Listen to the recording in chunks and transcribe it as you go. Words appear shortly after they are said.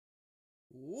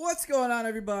What's going on,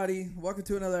 everybody? Welcome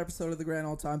to another episode of the Grand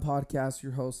Old Time Podcast.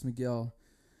 Your host, Miguel,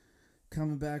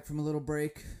 coming back from a little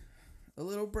break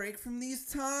from these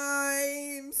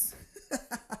times.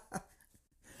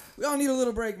 We all need a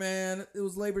little break, man. It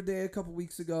was Labor Day a couple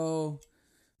weeks ago.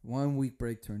 1 week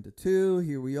break turned to two.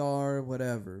 Here we are,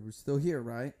 whatever. We're still here,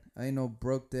 right? I ain't no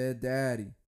broke dead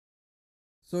daddy.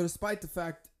 So despite the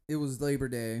fact it was Labor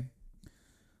Day,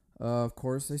 of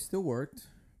course, I still worked.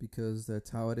 Because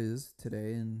that's how it is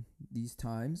today in these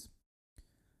times.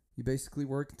 You basically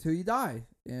work until you die.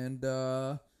 And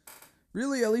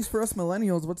really, at least for us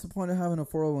millennials, what's the point of having a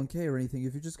 401k or anything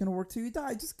if you're just going to work till you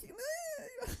die? Just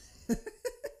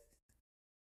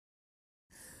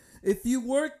if you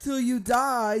work till you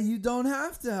die, you don't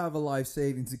have to have a life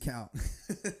savings account.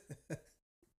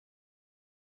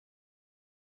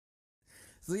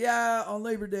 So yeah, on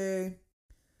Labor Day,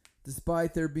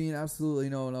 despite there being absolutely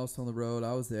no one else on the road,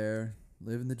 I was there,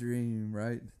 living the dream,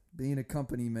 right? Being a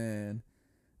company man.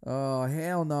 Oh,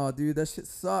 hell no, dude. That shit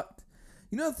sucked.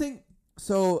 You know the thing?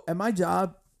 So, at my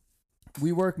job,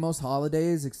 we work most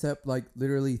holidays except, like,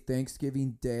 literally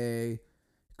Thanksgiving Day,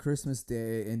 Christmas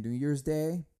Day, and New Year's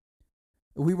Day.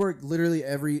 We work literally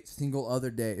every single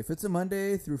other day. If it's a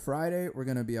Monday through Friday, we're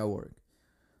going to be at work.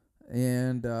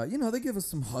 And, they give us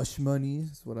some hush money,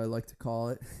 is what I like to call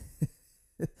it.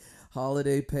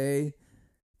 Holiday pay.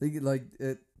 They get like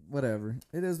it, whatever.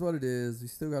 It is what it is. We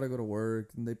still gotta go to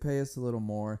work, and they pay us a little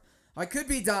more. I could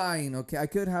be dying, okay? I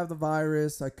could have the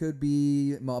virus. I could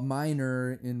be a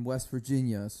minor in West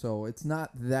Virginia, so it's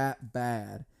not that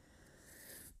bad.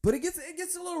 But it gets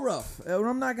a little rough.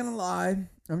 I'm not gonna lie.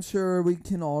 I'm sure we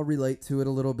can all relate to it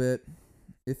a little bit.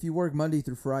 If you work Monday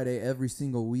through Friday every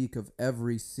single week of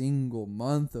every single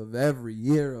month of every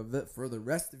year of it for the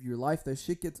rest of your life, that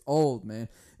shit gets old, man.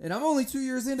 And I'm only 2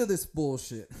 years into this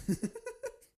bullshit.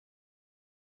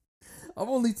 I'm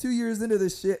only 2 years into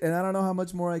this shit, and I don't know how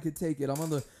much more I could take it.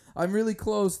 I'm really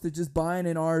close to just buying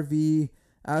an RV,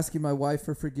 asking my wife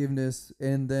for forgiveness,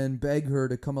 and then beg her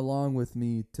to come along with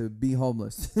me to be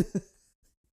homeless.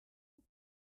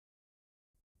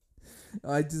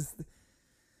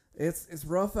 It's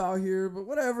rough out here, but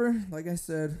whatever. Like I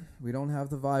said, we don't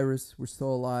have the virus. We're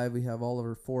still alive. We have all of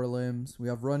our four limbs. We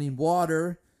have running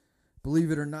water. Believe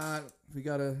it or not, we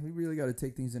really gotta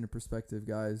take things into perspective,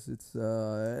 guys.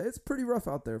 It's pretty rough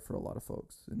out there for a lot of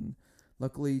folks. And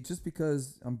luckily, just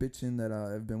because I'm bitching that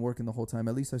I've been working the whole time,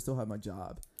 at least I still have my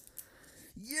job.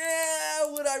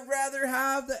 Yeah, would I rather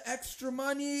have the extra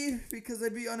money because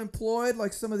I'd be unemployed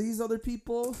like some of these other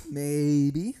people?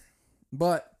 Maybe.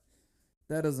 But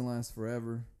that doesn't last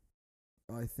forever,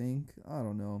 I think. I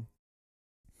don't know.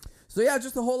 So yeah,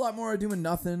 just a whole lot more doing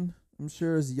nothing. I'm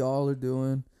sure as y'all are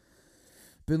doing.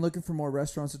 Been looking for more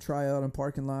restaurants to try out in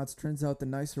parking lots. Turns out the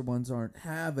nicer ones aren't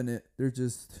having it. They're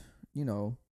just,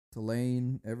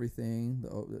 delaying everything.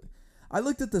 I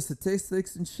looked at the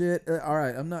statistics and shit. All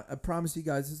right, I promise you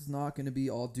guys, this is not going to be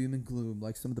all doom and gloom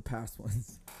like some of the past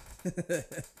ones.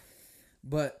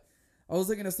 But I was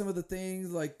looking at some of the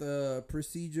things like the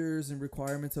procedures and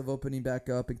requirements of opening back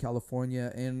up in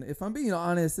California. And if I'm being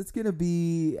honest, it's going to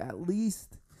be at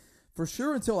least for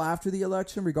sure until after the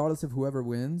election, regardless of whoever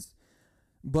wins.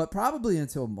 But probably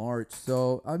until March.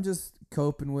 So I'm just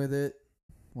coping with it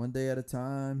one day at a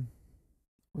time.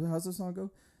 How's the song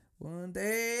go? One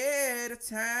day at a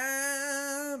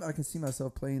time. I can see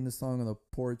myself playing this song on the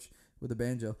porch with a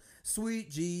banjo.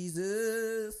 Sweet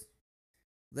Jesus,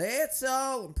 that's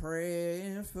all I'm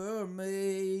praying for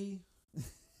me.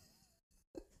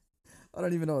 I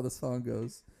don't even know how the song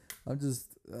goes. I'm just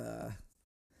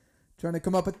trying to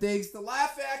come up with things to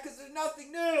laugh at because there's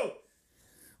nothing new.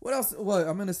 What else? What?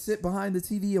 I'm gonna sit behind the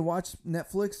TV and watch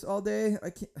Netflix all day? I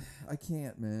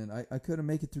can't, man. I couldn't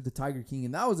make it through the Tiger King,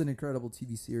 and that was an incredible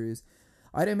TV series.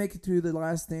 I didn't make it through The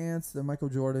Last Dance, the Michael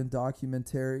Jordan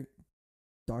documentary,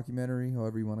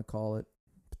 however you want to call it.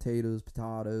 Potatoes.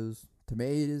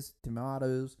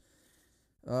 Tomatoes.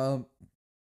 I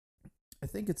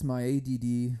think it's my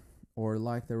ADD or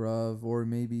lack thereof, or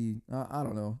maybe I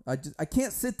don't know. I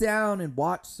can't sit down and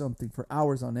watch something for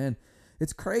hours on end.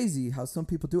 It's crazy how some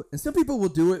people do it, and some people will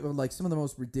do it with like some of the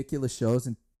most ridiculous shows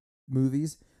and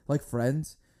movies, like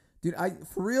Friends. Dude,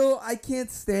 for real, I can't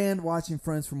stand watching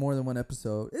Friends for more than one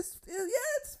episode. It's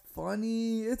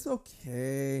funny, it's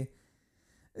okay,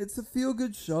 it's a feel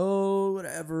good show,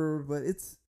 whatever, but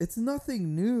it's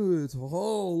nothing new. It's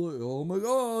oh my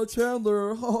god,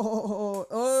 Chandler,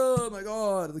 oh my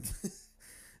god,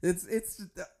 it's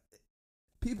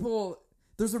people.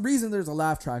 There's a reason there's a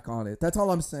laugh track on it. That's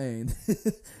all I'm saying.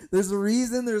 There's a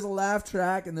reason there's a laugh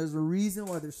track, and there's a reason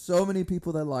why there's so many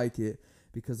people that like it.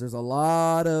 because there's a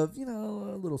lot of,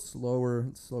 a little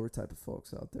slower type of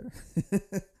folks out there.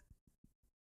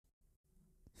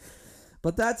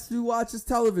 But that's who watches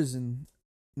television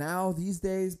now these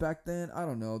days. Back then, I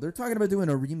don't know. They're talking about doing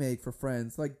a remake for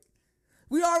Friends. Like,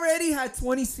 we already had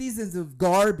 20 seasons of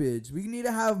garbage. We need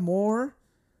to have more.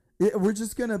 We're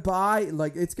just going to buy,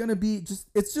 like, it's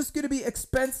just going to be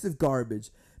expensive garbage,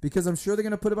 because I'm sure they're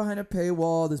going to put it behind a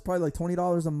paywall. There's probably like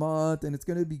 $20 a month, and it's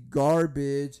going to be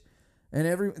garbage. And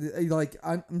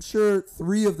I'm sure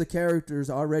 3 of the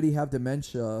characters already have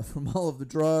dementia from all of the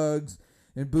drugs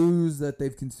and booze that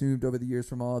they've consumed over the years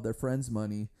from all of their friends'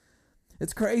 money.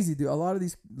 It's crazy, dude. A lot of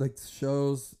these like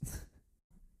shows,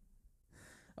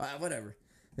 whatever.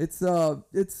 It's a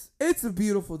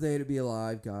beautiful day to be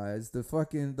alive, guys.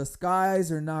 The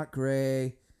skies are not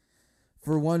gray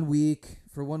for 1 week,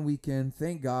 for one weekend.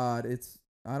 Thank God.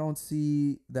 I don't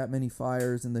see that many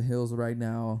fires in the hills right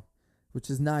now, which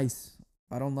is nice.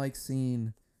 I don't like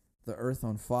seeing the earth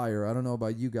on fire. I don't know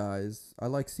about you guys.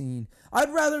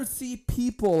 I'd rather see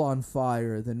people on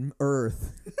fire than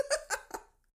earth.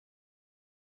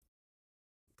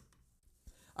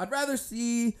 I'd rather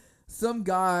see some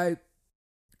guy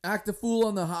act a fool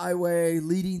on the highway,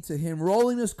 leading to him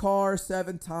rolling his car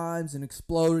 7 times and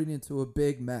exploding into a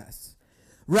big mess,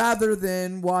 rather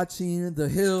than watching the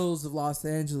hills of Los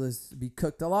Angeles be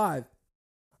cooked alive.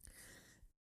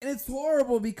 And it's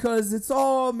horrible because it's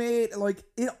all made, like,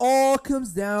 it all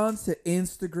comes down to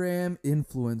Instagram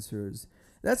influencers.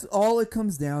 That's all it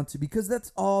comes down to, because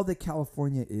that's all that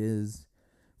California is,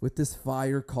 with this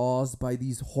fire caused by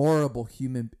these horrible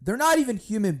they're not even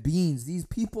human beings. These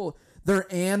people,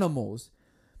 they're animals,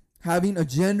 having a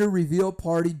gender reveal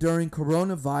party during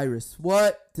coronavirus.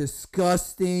 What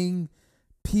disgusting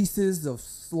pieces of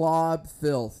slob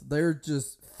filth. They're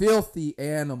just filthy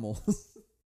animals.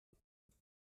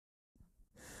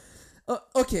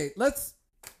 Okay, let's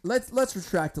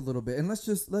retract a little bit, and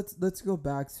let's go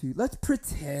back to, let's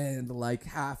pretend like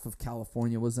half of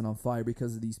California wasn't on fire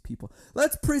because of these people.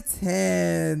 Let's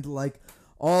pretend like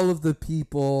all of the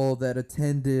people that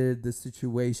attended the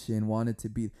situation wanted to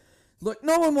be. Look,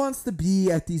 no one wants to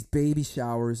be at these baby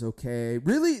showers, okay?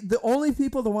 Really, the only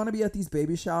people that want to be at these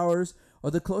baby showers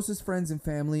are the closest friends and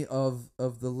family of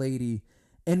the lady,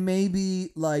 and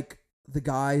maybe like the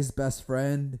guy's best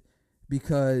friend.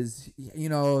 Because,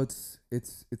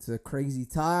 it's a crazy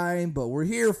time, but we're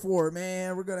here for it,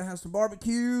 man. We're going to have some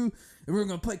barbecue, and we're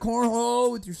going to play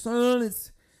cornhole with your son,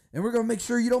 and we're going to make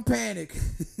sure you don't panic.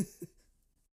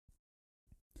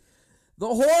 The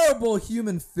horrible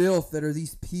human filth that are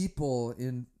these people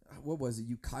in, what was it,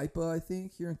 Yucaipa, I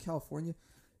think, here in California,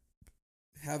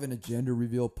 having a gender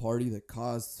reveal party that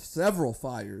caused several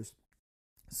fires,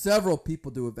 several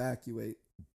people to evacuate.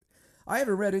 I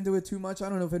haven't read into it too much. I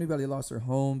don't know if anybody lost their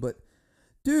home, but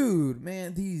dude,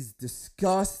 man, these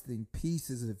disgusting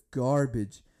pieces of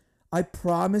garbage. I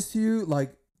promise you,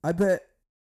 like, I bet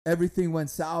everything went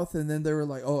south, and then they were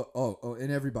like, oh,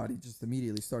 and everybody just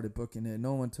immediately started booking it.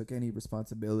 No one took any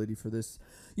responsibility for this.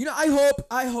 I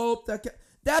hope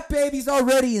that baby's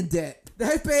already in debt.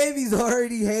 That baby's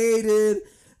already hated.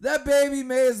 That baby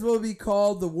may as well be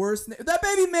called the worst name. That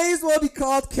baby may as well be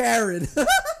called Karen.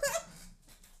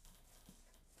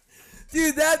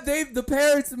 Dude, the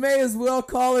parents may as well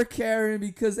call her Karen,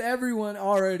 because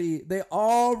they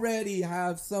already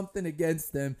have something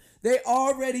against them. They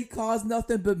already cause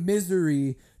nothing but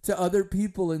misery to other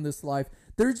people in this life.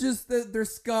 They're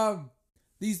scum.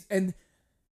 And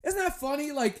isn't that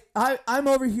funny? Like, I'm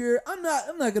over here. I'm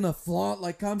not gonna flaunt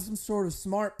like I'm some sort of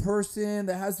smart person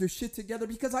that has their shit together,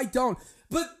 because I don't.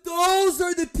 But those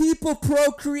are the people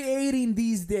procreating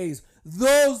these days.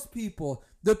 Those people.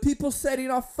 The people setting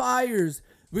off fires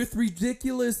with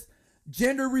ridiculous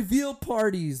gender reveal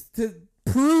parties to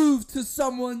prove to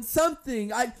someone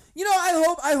something. I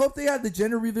hope they had the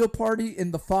gender reveal party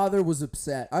and the father was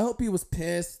upset. I hope he was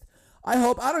pissed. I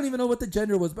don't even know what the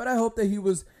gender was, but I hope that he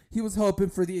was hoping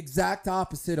for the exact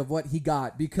opposite of what he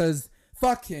got, because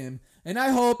fuck him. And I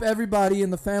hope everybody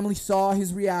in the family saw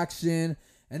his reaction,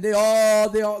 and they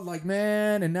all like,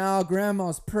 man, and now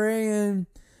grandma's praying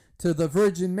to the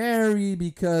Virgin Mary,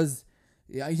 because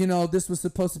this was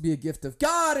supposed to be a gift of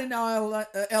God, and now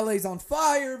LA's on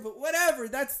fire. But whatever,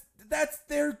 that's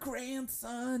their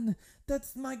grandson.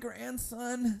 That's my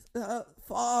grandson.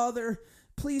 Father,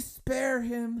 please spare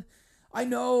him. I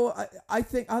know.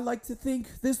 I like to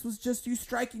think this was just you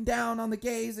striking down on the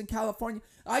gays in California.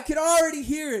 I can already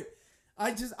hear it.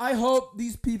 I hope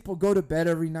these people go to bed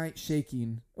every night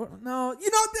shaking. No,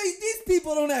 these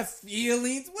people don't have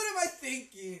feelings. What am I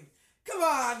thinking? Come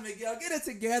on, Miguel, get it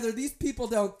together. These people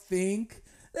don't think.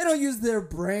 They don't use their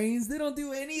brains. They don't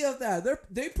do any of that.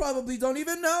 They probably don't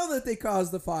even know that they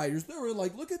caused the fires. They were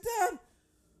like, look at that.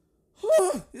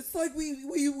 Huh, it's like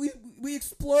we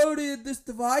exploded this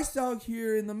device out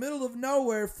here in the middle of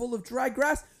nowhere full of dry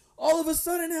grass. All of a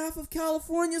sudden, half of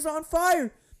California's on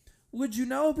fire. Would you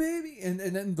know, baby? And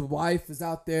then the wife is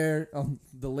out there,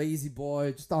 the lazy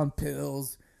boy, just on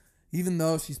pills, even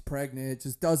though she's pregnant,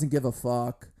 just doesn't give a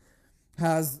fuck.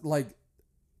 Has like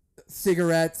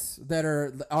cigarettes that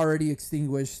are already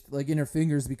extinguished, like in her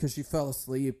fingers because she fell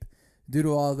asleep due to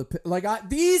all the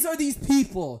these are these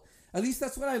people. At least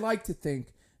that's what I like to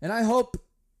think, and I hope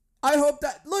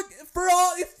that, look, for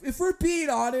all, if we're being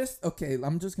honest, okay,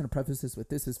 I'm just gonna preface this with,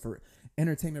 this is for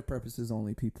entertainment purposes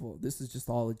only, people. This is just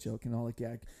all a joke and all a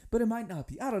gag, but it might not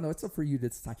be. I don't know. It's up for you to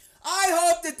decide. I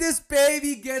hope that this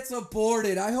baby gets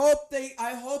aborted. I hope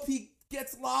he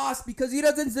gets lost, because he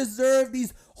doesn't deserve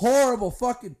these horrible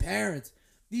fucking parents,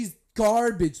 these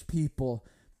garbage people.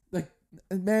 Like,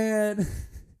 man,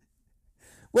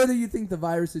 whether you think the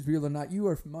virus is real or not, you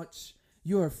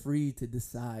are free to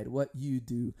decide what you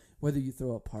do, whether you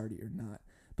throw a party or not.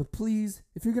 But please,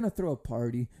 if you're going to throw a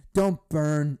party, don't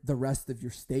burn the rest of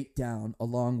your state down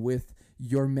along with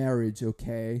your marriage,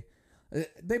 okay?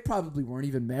 They probably weren't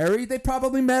even married. They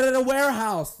probably met at a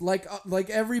warehouse like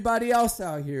everybody else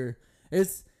out here.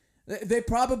 They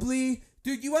probably,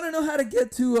 dude, you want to know how to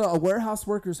get to a warehouse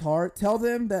worker's heart? Tell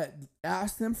them that,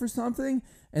 ask them for something,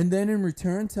 and then in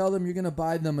return, tell them you're going to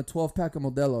buy them a 12-pack of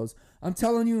Modelos. I'm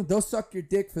telling you, they'll suck your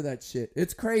dick for that shit.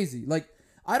 It's crazy. Like,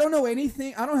 I don't know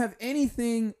anything. I don't have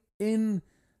anything in,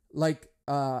 like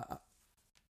to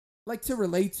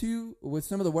relate to with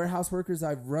some of the warehouse workers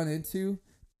I've run into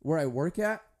where I work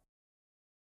at.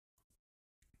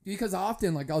 Because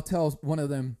often, like, I'll tell one of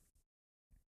them,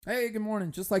 hey, good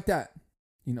morning, just like that.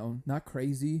 You know, not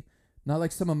crazy. Not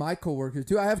like some of my coworkers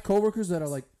do. I have coworkers that are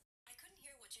like, I couldn't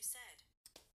hear what you said.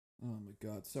 oh my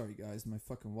God, sorry guys, my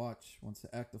fucking watch wants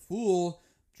to act a fool.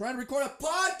 I'm trying to record a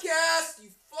podcast, you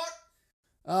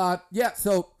fuck. Yeah,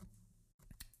 so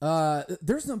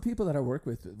there's some people that I work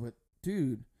with,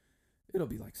 dude, it'll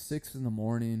be like 6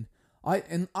 a.m.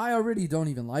 I already don't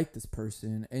even like this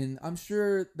person, and I'm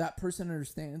sure that person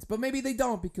understands, but maybe they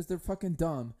don't because they're fucking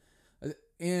dumb.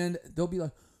 And they'll be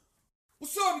like,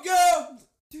 what's up, girl?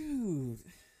 Dude,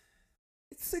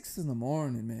 it's 6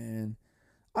 a.m, man.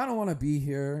 I don't want to be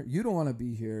here. You don't want to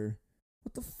be here.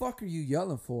 What the fuck are you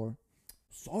yelling for?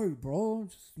 Sorry, bro.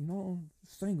 Just,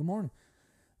 saying good morning.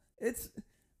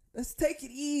 Let's take it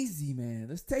easy, man.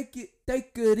 Let's take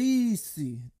it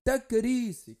easy. Take it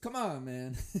easy. Come on,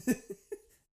 man.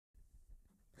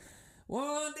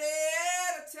 One day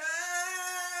at a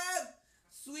time,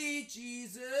 sweet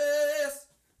Jesus.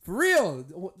 For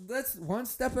real. That's one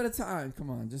step at a time. Come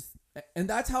on, and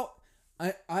that's how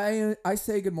I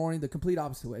say good morning the complete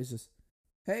opposite way. It's just,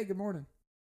 hey, good morning.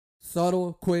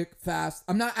 Subtle, quick, fast.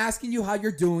 I'm not asking you how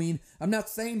you're doing. I'm not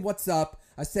saying what's up.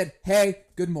 I said, hey,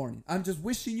 good morning. I'm just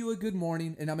wishing you a good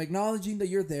morning, and I'm acknowledging that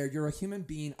you're there. You're a human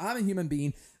being. I'm a human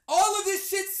being. All of this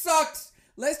shit sucks.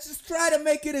 Let's just try to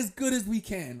make it as good as we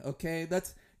can, okay?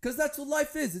 Because that's what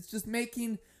life is. It's just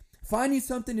finding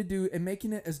something to do and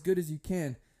making it as good as you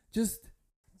can. Just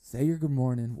say your good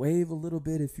morning. Wave a little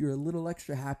bit if you're a little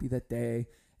extra happy that day.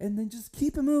 And then just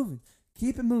keep it moving.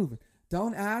 Keep it moving.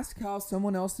 Don't ask how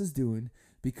someone else is doing,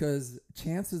 because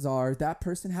chances are that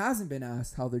person hasn't been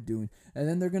asked how they're doing. And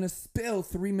then they're going to spill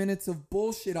 3 minutes of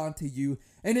bullshit onto you.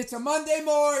 And it's a Monday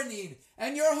morning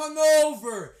and you're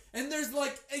hungover. And there's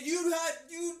like,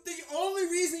 the only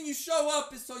reason you show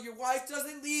up is so your wife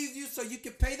doesn't leave you, so you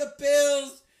can pay the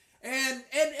bills. And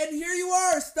here you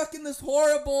are, stuck in this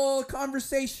horrible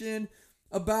conversation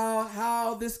about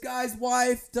how this guy's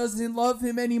wife doesn't love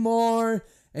him anymore,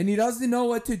 and he doesn't know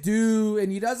what to do, and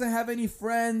he doesn't have any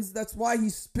friends. That's why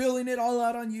he's spilling it all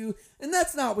out on you. And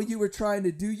that's not what you were trying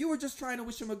to do. You were just trying to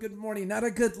wish him a good morning, not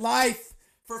a good life.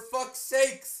 For fuck's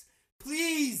sakes.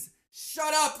 Please,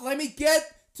 shut up. Let me get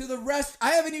to the rest.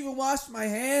 I haven't even washed my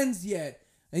hands yet,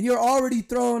 and you're already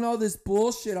throwing all this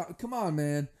bullshit on. Come on,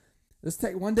 man. Let's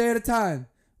take one day at a time.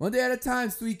 One day at a time,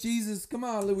 sweet Jesus. Come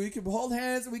on, we can hold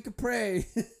hands and we can pray.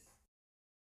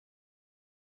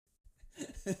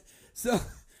 So,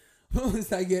 what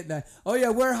was I getting at? Oh yeah,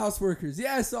 warehouse workers.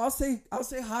 Yeah, so I'll say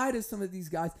hi to some of these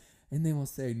guys, and they will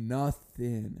say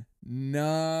nothing.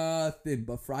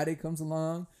 But Friday comes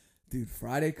along, dude.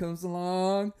 Friday comes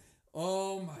along.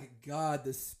 Oh my God,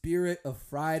 the spirit of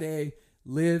Friday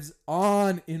lives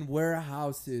on in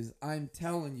warehouses. I'm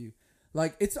telling you.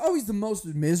 Like, it's always the most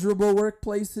miserable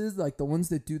workplaces, like the ones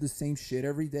that do the same shit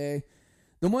every day.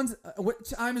 The ones,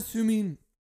 which I'm assuming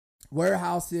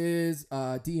warehouses,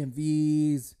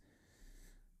 DMVs,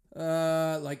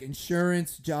 like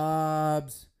insurance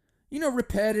jobs,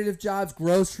 repetitive jobs,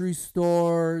 grocery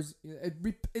stores.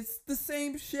 It's the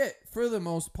same shit for the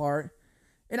most part.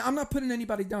 And I'm not putting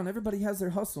anybody down. Everybody has their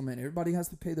hustle, man. Everybody has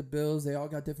to pay the bills. They all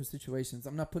got different situations.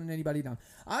 I'm not putting anybody down.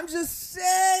 I'm just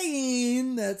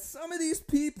saying that some of these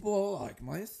people, like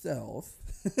myself,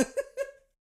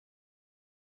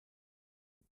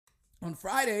 on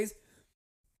Fridays,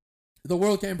 the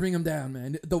world can't bring them down,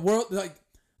 man. The world, like,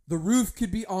 the roof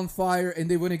could be on fire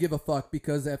and they wouldn't give a fuck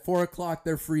because at 4 o'clock,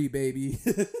 they're free, baby.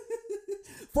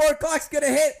 4 o'clock's gonna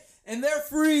hit and they're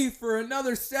free for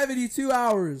another 72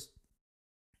 hours.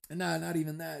 Nah, not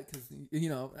even that, because,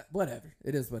 whatever.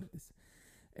 It is what it is.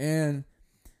 And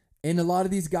a lot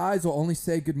of these guys will only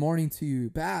say good morning to you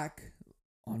back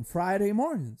on Friday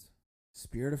mornings.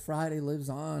 Spirit of Friday lives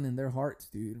on in their hearts,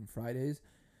 dude. On Fridays,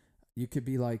 you could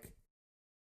be like,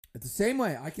 it's the same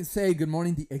way. I can say good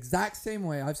morning the exact same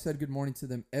way I've said good morning to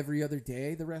them every other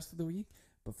day the rest of the week.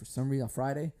 But for some reason on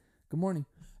Friday, good morning.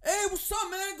 Hey, what's up,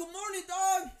 man? Good morning,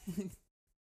 dog.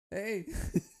 Hey.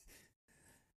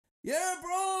 Yeah,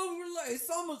 bro. We're like,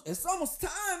 it's almost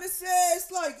time.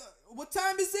 It's like, what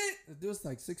time is it? It's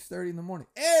like 6:30 in the morning.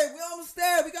 Hey, we almost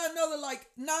there. We got another like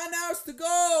 9 hours to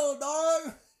go,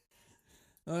 dog.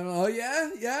 Oh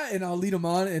yeah. And I'll lead them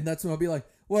on, and that's when I'll be like,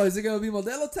 well, is it gonna be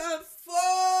Modelo time?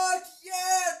 Fuck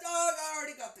yeah, dog. I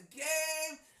already got the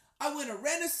game. I went to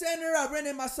rent a center. I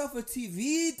rented myself a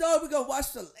TV, dog. We gonna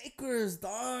watch the Lakers,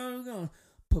 dog. We're gonna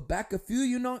put back a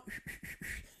few,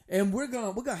 and we're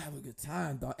gonna have a good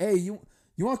time, dog. Hey, you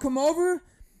wanna come over?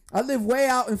 I live way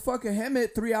out in fucking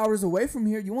Hemet, 3 hours away from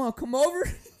here. You wanna come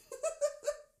over?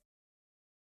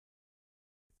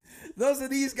 Those are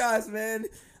these guys, man.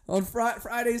 On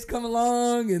Fridays come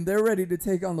along and they're ready to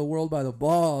take on the world by the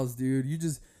balls, dude.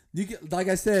 You get, like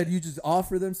I said, you just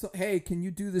offer them, hey, can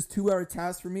you do this 2-hour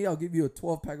task for me? I'll give you a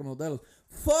 12-pack of Modelos.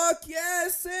 Fuck yeah,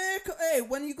 sick. Hey,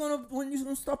 when you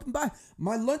gonna stop and by?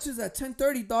 My lunch is at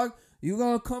 10:30, dog. You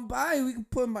gonna come by? We can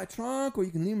put in my trunk, or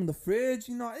you can leave them in the fridge.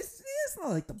 It's not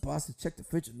like the boss to check the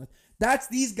fridge. That's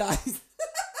these guys.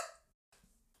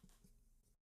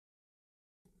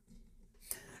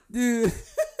 Dude.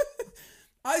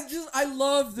 I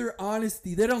love their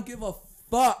honesty. They don't give a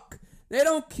fuck. They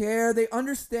don't care. They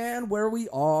understand where we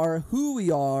are, who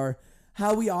we are,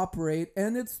 how we operate,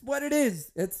 and it's what it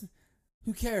is. It's,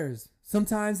 who cares?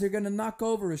 Sometimes they're going to knock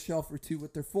over a shelf or two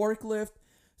with their forklift.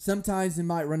 Sometimes they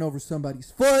might run over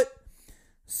somebody's foot.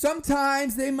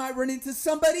 Sometimes they might run into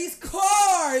somebody's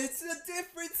car. It's a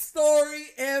different story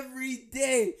every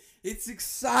day. It's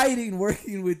exciting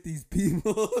working with these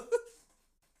people.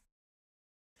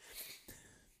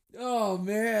 Oh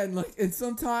man, and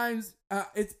sometimes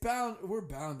we're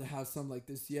bound to have something like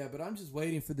this, yeah, but I'm just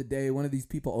waiting for the day one of these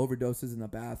people overdoses in the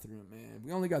bathroom, man.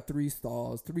 We only got 3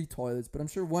 stalls, 3 toilets, but I'm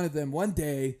sure one of them, one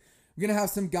day, we're gonna have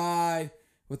some guy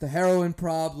with a heroin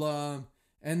problem,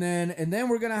 and then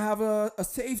we're gonna have a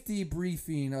safety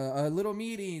briefing, a little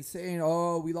meeting saying,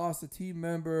 oh, we lost a team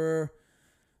member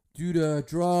due to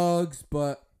drugs,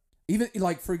 but even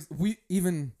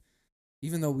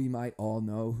though we might all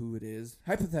know who it is,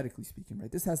 hypothetically speaking,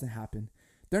 right? This hasn't happened.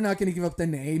 They're not going to give up the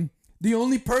name. The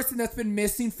only person that's been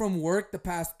missing from work the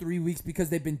past 3 weeks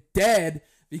because they've been dead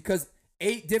because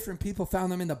 8 different people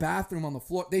found them in the bathroom on the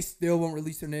floor. They still won't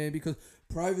release their name because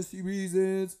privacy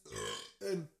reasons.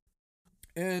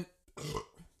 And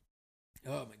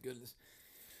oh my goodness.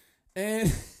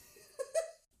 And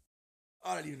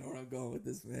I don't even know where I'm going with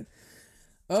this, man.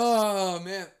 Oh,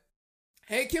 man.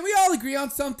 Hey, can we all agree on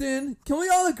something? Can we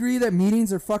all agree that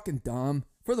meetings are fucking dumb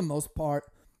for the most part?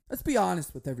 Let's be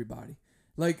honest with everybody.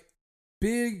 Like,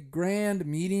 big, grand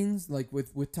meetings, like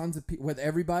with tons of people, with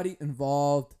everybody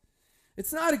involved,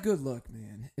 it's not a good look,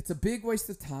 man. It's a big waste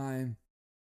of time.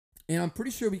 And I'm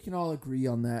pretty sure we can all agree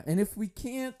on that. And if we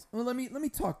can't, well, let me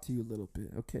talk to you a little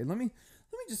bit, okay? Let me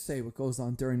just say what goes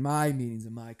on during my meetings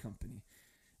in my company.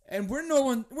 And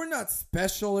we're not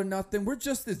special or nothing. We're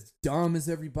just as dumb as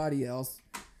everybody else.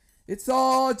 It's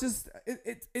all just,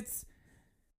 it's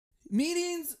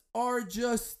meetings are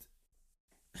just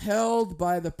held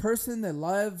by the person that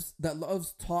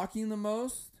loves talking the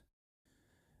most,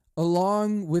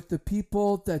 along with the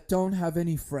people that don't have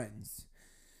any friends.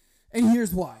 And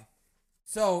here's why.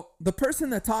 So the person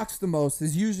that talks the most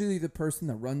is usually the person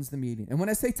that runs the meeting. And when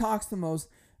I say talks the most,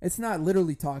 it's not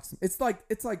literally talks. It's like,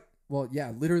 well,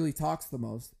 yeah, literally talks the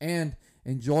most and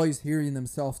enjoys hearing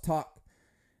themselves talk.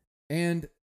 And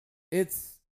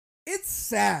it's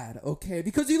sad, okay?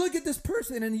 Because you look at this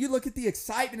person and you look at the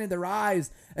excitement in their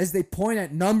eyes as they point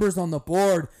at numbers on the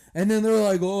board. And then they're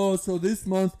like, oh, so this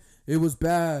month It was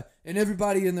bad. And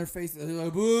everybody in their face, they're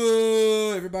like,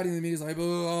 boo. Everybody in the meeting's like,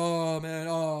 boo. Oh, man.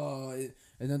 Oh.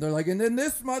 And then they're like, and then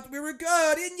this month we were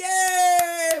good. And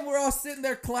yay. And we're all sitting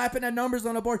there clapping at numbers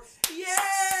on the board. Yay.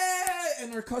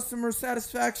 And our customer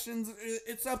satisfaction's,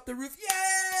 it's up the roof.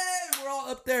 Yay. We're all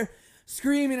up there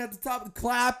screaming at the top,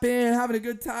 clapping, having a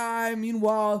good time.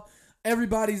 Meanwhile,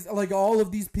 everybody's like, all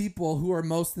of these people who are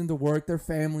most into work, their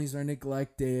families are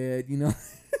neglected, you know.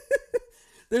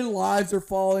 Their lives are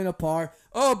falling apart.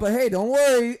 Oh, but hey, don't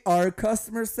worry. Our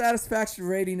customer satisfaction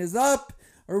rating is up.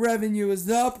 Our revenue is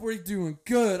up. We're doing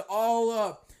good. All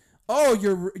up. Oh,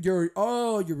 your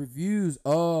reviews.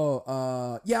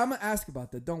 Oh, yeah, I'm gonna ask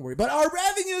about that. Don't worry. But our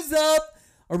revenue's up.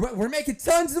 We're making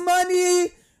tons of money.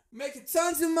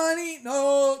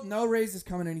 No raises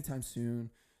coming anytime soon.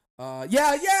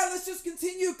 Yeah. Let's just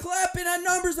continue clapping at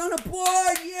numbers on a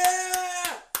board.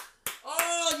 Yeah.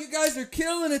 Oh, you guys are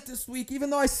killing it this week.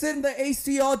 Even though I sit in the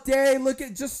AC all day,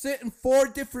 just sit in 4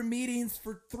 different meetings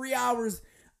for 3 hours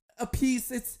a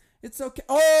piece. It's okay.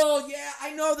 Oh, yeah,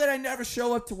 I know that I never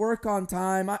show up to work on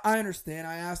time. I understand.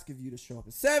 I ask of you to show up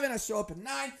at 7. I show up at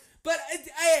 9. But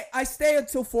I stay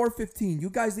until 4:15.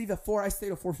 You guys leave at 4. I stay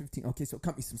till 4:15. Okay, so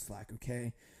cut me some slack,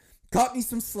 okay? Cut me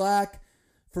some slack.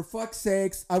 For fuck's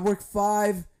sakes, I work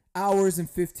 5 hours and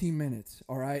 15 minutes,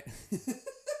 all right?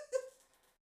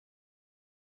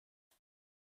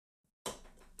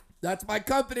 That's my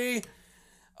company.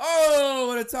 Oh,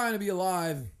 what a time to be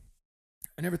alive.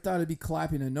 I never thought I'd be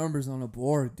clapping at numbers on a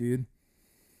board, dude.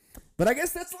 But I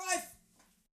guess that's life.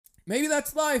 Maybe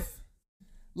that's life.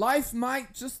 Life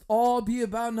might just all be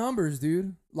about numbers,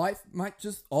 dude. Life might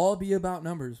just all be about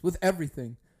numbers with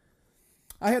everything.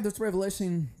 I had this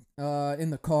revelation in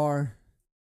the car,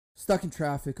 stuck in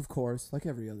traffic, of course, like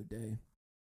every other day.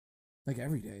 Like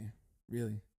every day,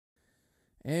 really.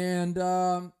 And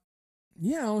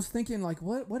yeah, I was thinking, like,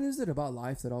 what is it about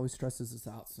life that always stresses us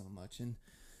out so much? And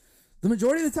the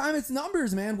majority of the time, it's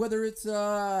numbers, man. Whether it's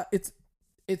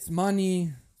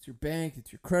money, it's your bank,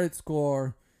 it's your credit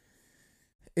score,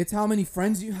 it's how many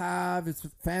friends you have, it's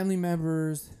family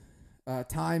members,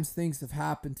 times things have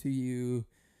happened to you,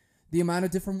 the amount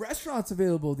of different restaurants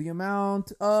available, the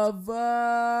amount of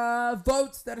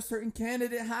votes that a certain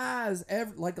candidate has.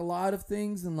 Like a lot of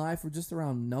things in life are just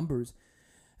around numbers,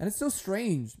 and it's so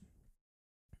strange.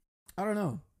 I don't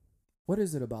know. What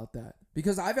is it about that?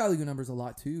 Because I value numbers a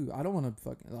lot too. I don't want to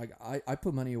fucking, I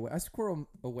put money away. I squirrel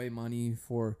away money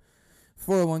for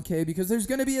 401k because there's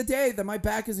going to be a day that my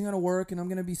back isn't going to work and I'm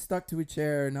going to be stuck to a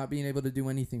chair and not being able to do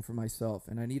anything for myself.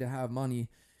 And I need to have money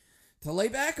to lay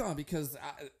back on because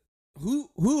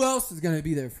who else is going to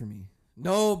be there for me?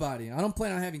 Nobody. I don't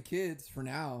plan on having kids for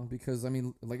now because, I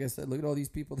mean, like I said, look at all these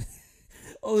people.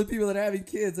 All the people that are having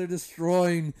kids are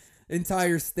destroying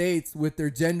entire states with their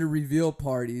gender reveal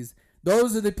parties.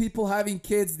 Those are the people having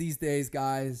kids these days,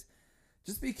 guys.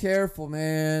 Just be careful,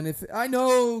 man. If I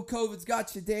know COVID's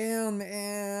got you down,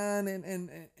 man,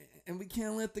 and we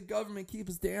can't let the government keep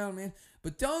us down, man.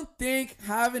 But don't think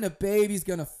having a baby's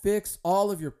gonna fix all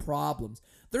of your problems.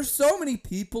 There's so many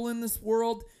people in this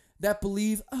world that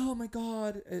believe, oh my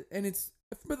God, and it's,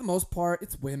 for the most part,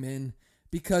 it's women.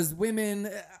 Because women,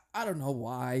 I don't know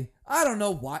why,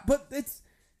 but let's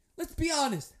be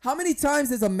honest. How many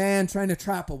times is a man trying to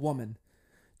trap a woman?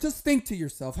 Just think to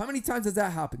yourself, how many times has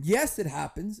that happened? Yes, it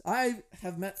happens. I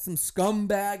have met some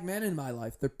scumbag men in my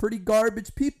life. They're pretty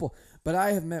garbage people, but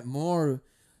I have met more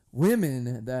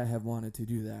women that have wanted to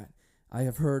do that. I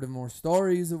have heard of more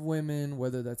stories of women,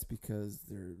 whether that's because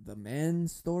the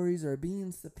men's stories are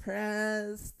being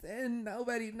suppressed and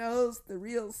nobody knows the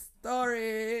real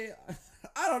story.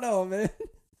 I don't know, man.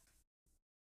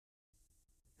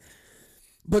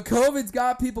 But COVID's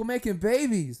got people making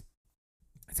babies.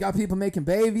 It's got people making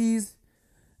babies.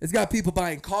 It's got people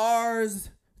buying cars.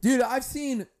 Dude, I've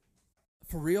seen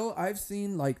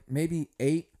like maybe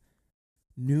 8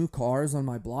 new cars on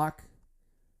my block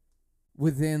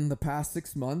within the past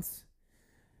 6 months.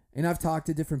 And I've talked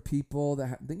to different people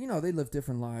that, they live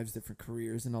different lives, different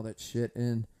careers and all that shit.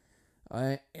 And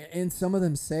some of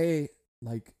them say,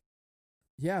 like,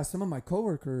 yeah, some of my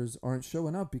coworkers aren't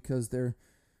showing up because they're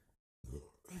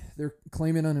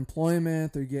claiming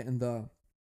unemployment. They're getting the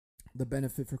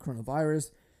benefit for coronavirus,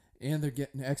 and they're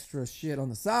getting extra shit on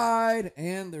the side,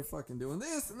 and they're fucking doing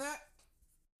this and that.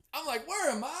 I'm like, where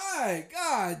am I?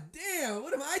 God damn,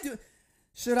 what am I doing?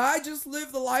 Should I just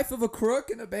live the life of a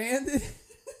crook and a bandit?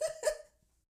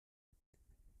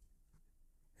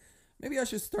 Maybe I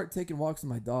should start taking walks with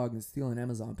my dog and stealing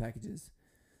Amazon packages.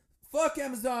 Fuck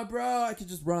Amazon, bro. I could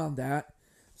just run on that.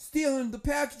 Stealing the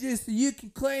packages so you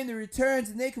can claim the returns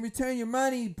and they can return your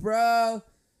money, bro.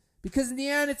 Because in the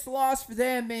end, it's lost for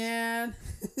them, man.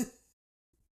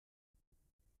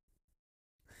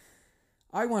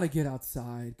 I want to get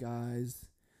outside, guys.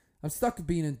 I'm stuck with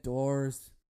being indoors.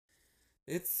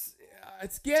 It's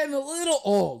getting a little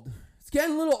old. It's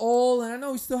getting a little old, and I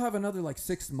know we still have another like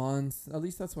 6 months. At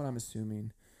least that's what I'm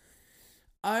assuming.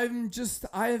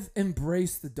 I've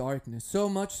embraced the darkness so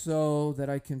much so that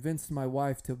I convinced my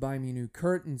wife to buy me new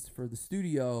curtains for the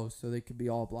studio so they could be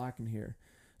all black in here.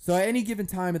 So at any given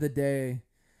time of the day,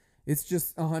 it's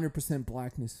just 100%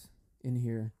 blackness in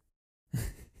here.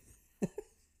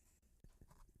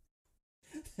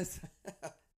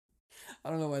 I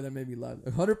don't know why that made me laugh.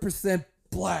 100%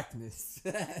 blackness.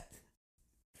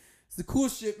 It's the cool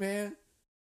shit, man.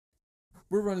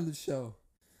 We're running the show.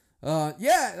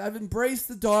 Yeah, I've embraced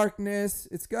the darkness.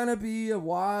 It's gonna be a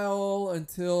while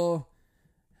until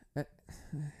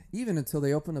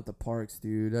they open up the parks,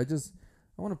 dude. I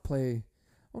want to play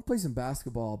some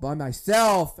basketball by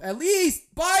myself. At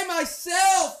least by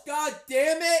myself. God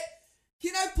damn it.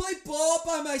 Can I play ball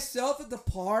by myself at the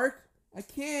park? I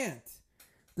can't.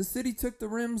 The city took the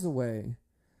rims away.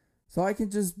 So I can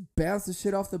just bounce the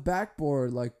shit off the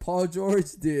backboard like Paul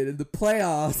George did in the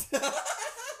playoffs.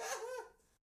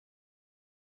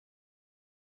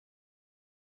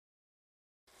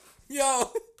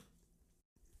 Yo.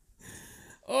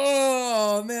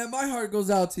 Oh, man. My heart goes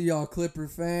out to y'all Clipper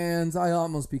fans. I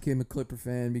almost became a Clipper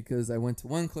fan because I went to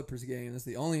one Clippers game. That's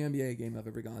the only NBA game I've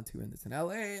ever gone to. And it's in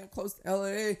LA. I'm close to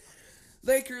LA.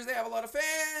 Lakers, they have a lot of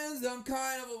fans. I'm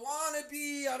kind of a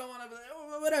wannabe. I don't want to...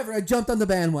 Whatever. I jumped on the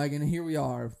bandwagon, and here we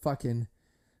are. Fucking...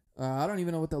 I don't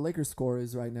even know what the Lakers score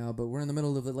is right now, but we're in the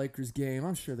middle of the Lakers game.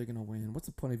 I'm sure they're going to win. What's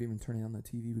the point of even turning on the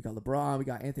TV? We got LeBron. We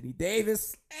got Anthony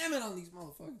Davis. Slamming on these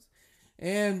motherfuckers.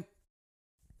 And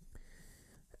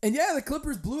yeah, the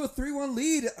Clippers blew a 3-1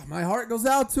 lead. My heart goes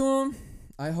out to them.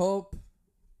 I hope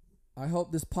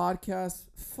this podcast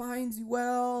finds you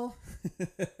well.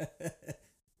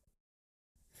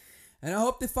 And I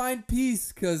hope they find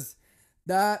peace, because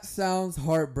that sounds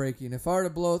heartbreaking. If I were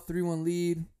to blow a 3-1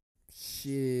 lead,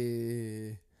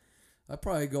 shit, I'd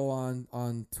probably go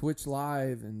on Twitch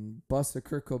Live and bust a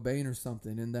Kurt Cobain or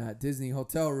something in that Disney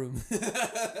hotel room.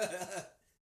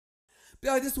 Be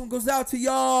like, this one goes out to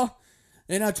y'all.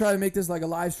 And I try to make this like a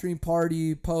live stream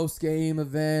party, post-game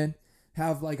event,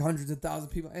 have like hundreds of thousands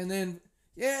of people. And then,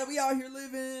 yeah, we out here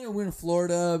living, and we're in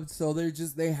Florida. So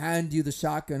they hand you the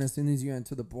shotgun as soon as you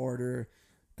enter the border,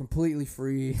 completely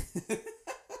free.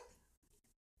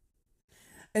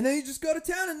 And then you just go to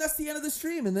town, and that's the end of the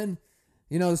stream. And then,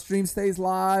 the stream stays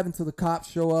live until the cops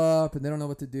show up, and they don't know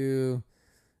what to do.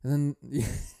 And then,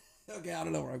 okay, I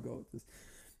don't know where I'm going with this.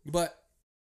 But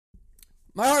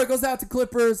my heart goes out to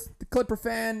Clippers, the Clipper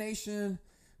fan nation.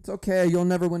 It's okay. You'll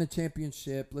never win a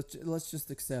championship. Let's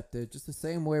just accept it. Just the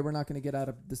same way we're not going to get out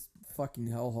of this fucking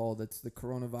hellhole that's the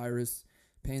coronavirus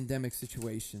pandemic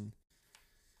situation.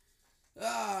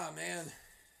 Ah, man.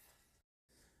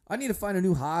 I need to find a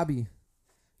new hobby.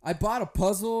 I bought a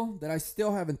puzzle that I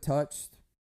still haven't touched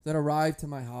that arrived to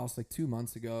my house like 2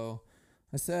 months ago.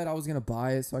 I said I was going to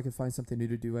buy it so I could find something new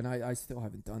to do, and I still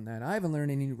haven't done that. I haven't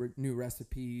learned any new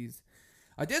recipes.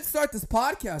 I did start this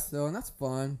podcast, though, and that's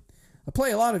fun. I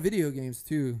play a lot of video games,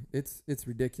 too. It's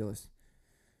ridiculous.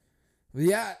 But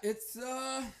yeah, it's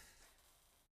my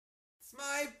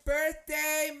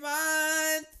birthday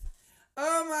month.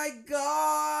 Oh, my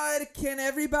God. Can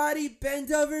everybody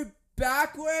bend over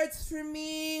backwards for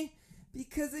me?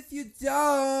 Because if you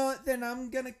don't, then I'm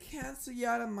going to cancel you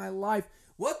out of my life.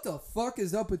 What the fuck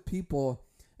is up with people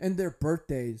and their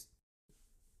birthdays?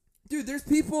 Dude, there's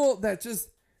people that just...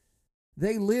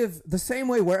 They live the same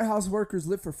way warehouse workers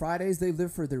live for Fridays. They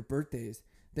live for their birthdays.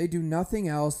 They do nothing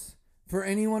else for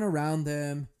anyone around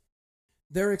them.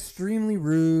 They're extremely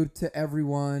rude to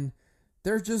everyone.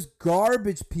 They're just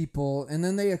garbage people. And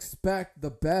then they expect the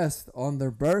best on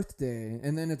their birthday.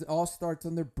 And then it all starts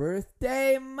on their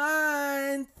birthday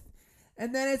month.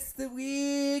 And then it's the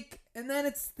week. And then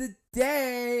it's the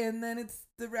day. And then it's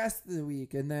the rest of the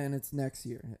week. And then it's next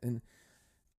year. And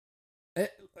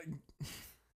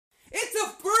it's a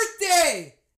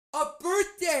birthday! A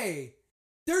birthday!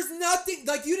 There's nothing,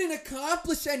 like, you didn't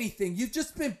accomplish anything. You've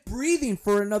just been breathing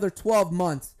for another 12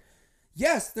 months.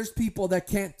 Yes, there's people that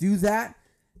can't do that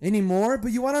anymore,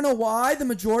 but you want to know why the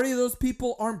majority of those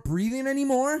people aren't breathing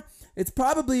anymore? It's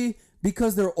probably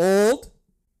because they're old,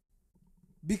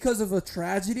 because of a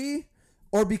tragedy,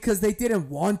 or because they didn't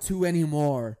want to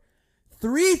anymore.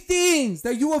 3 things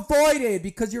that you avoided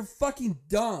because you're fucking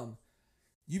dumb.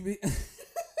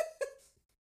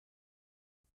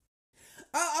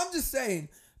 I'm just saying,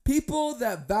 people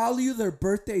that value their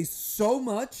birthdays so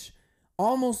much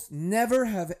almost never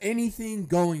have anything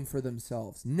going for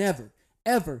themselves. Never,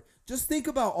 ever. Just think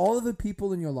about all of the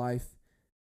people in your life,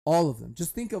 all of them.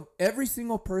 Just think of every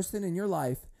single person in your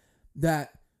life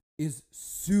that is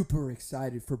super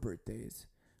excited for birthdays.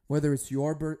 Whether it's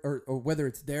your or whether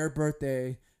it's their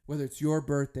birthday, whether it's your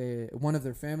birthday, one of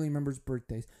their family members'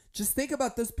 birthdays. Just think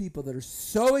about those people that are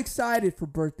so excited for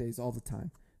birthdays all the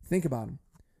time. Think about them.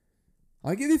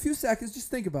 I'll give you a few seconds.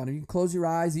 Just think about it. You can close your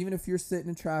eyes, even if you're sitting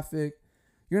in traffic.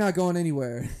 You're not going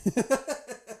anywhere.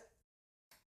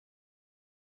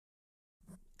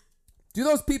 Do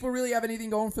those people really have anything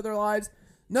going for their lives?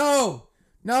 No.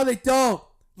 No, they don't.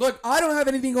 Look, I don't have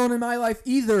anything going in my life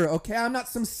either, okay? I'm not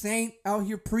some saint out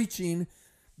here preaching,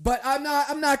 but I'm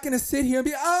not going to sit here and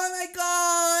be, oh my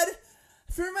God,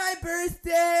 for my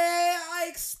birthday, I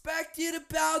expect you to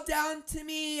bow down to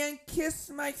me and kiss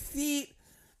my feet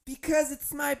because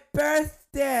it's my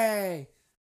birthday.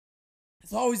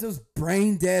 It's always those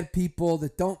brain dead people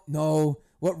that don't know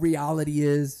what reality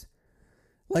is.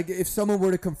 Like, if someone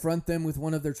were to confront them with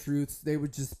one of their truths, they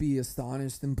would just be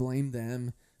astonished and blame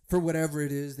them for whatever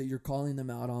it is that you're calling them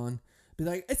out on. Be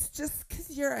like, it's just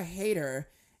because you're a hater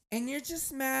and you're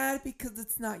just mad because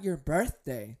it's not your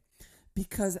birthday.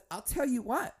 Because I'll tell you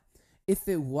what, if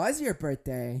it was your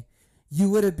birthday, you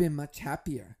would have been much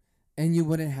happier and you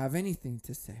wouldn't have anything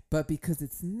to say. But because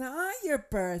it's not your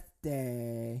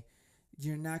birthday,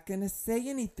 you're not going to say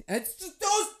anything. It's just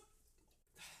those.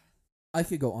 I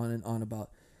could go on and on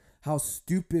about how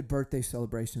stupid birthday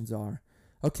celebrations are.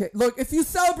 Okay, look, if you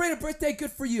celebrate a birthday,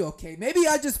 good for you, okay? Maybe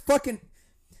I just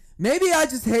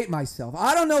hate myself.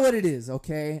 I don't know what it is,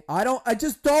 okay? I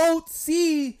just don't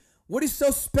see what is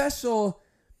so special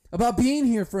about being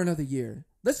here for another year.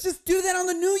 Let's just do that on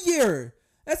the new year.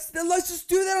 Let's just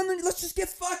do that let's just get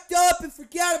fucked up and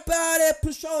forget about it,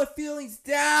 push all our feelings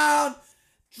down,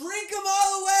 drink them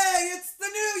all away. It's the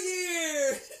new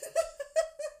year.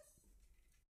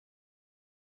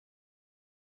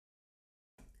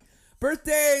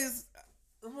 Birthdays,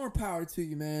 more power to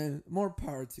you, man. More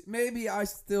power to you. Maybe I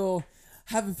still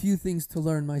have a few things to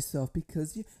learn myself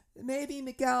because maybe,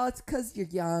 Miguel, it's because you're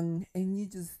young and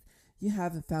you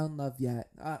haven't found love yet.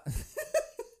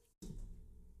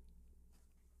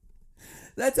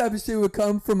 That type of shit would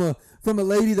come from a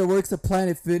lady that works at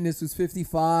Planet Fitness who's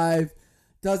 55,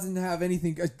 doesn't have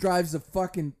anything, drives a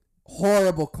fucking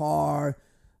horrible car,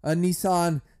 a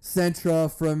Nissan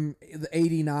Sentra from the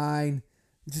 89.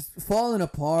 Just falling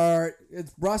apart.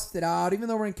 It's rusted out. Even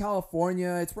though we're in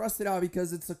California, it's rusted out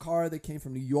because it's a car that came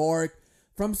from New York,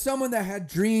 from someone that had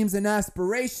dreams and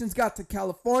aspirations, got to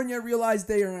California, realized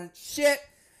they aren't shit,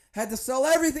 had to sell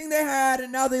everything they had,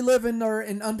 and now they live in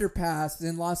an underpass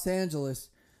in Los Angeles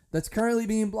that's currently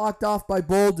being blocked off by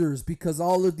boulders because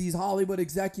all of these Hollywood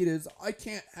executives, I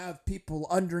can't have people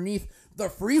underneath the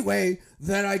freeway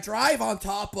that I drive on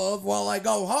top of while I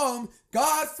go home.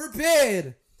 God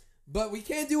forbid. But we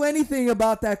can't do anything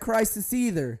about that crisis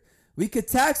either. We could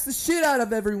tax the shit out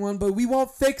of everyone, but we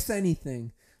won't fix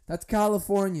anything. That's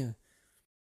California.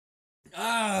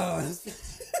 I've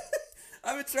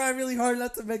been trying really hard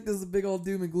not to make this a big old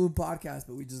doom and gloom podcast,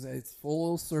 but it's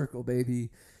full circle, baby.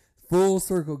 Full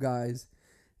circle, guys.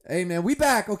 Hey, man, we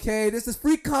back, okay? This is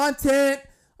free content.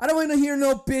 I don't want to hear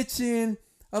no bitching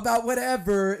about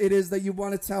whatever it is that you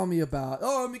want to tell me about.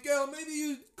 Oh, Miguel, maybe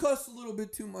you cuss a little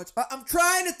bit too much. I'm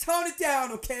trying to tone it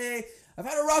down, okay? I've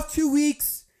had a rough 2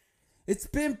 weeks. It's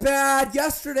been bad.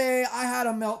 Yesterday, I had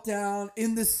a meltdown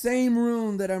in the same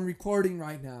room that I'm recording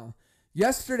right now.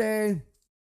 Yesterday,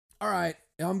 all right,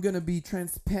 I'm going to be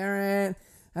transparent.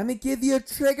 I'm going to give you a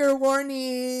trigger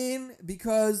warning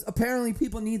because apparently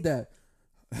people need that.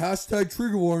 Hashtag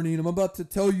trigger warning. I'm about to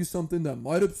tell you something that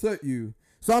might upset you.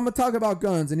 So I'm going to talk about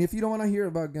guns, and if you don't want to hear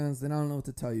about guns, then I don't know what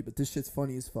to tell you, but this shit's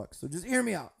funny as fuck. So just hear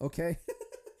me out, okay?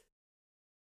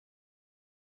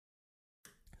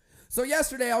 So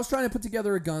yesterday, I was trying to put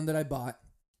together a gun that I bought.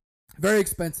 Very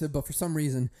expensive, but for some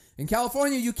reason, in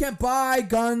California, you can't buy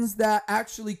guns that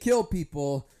actually kill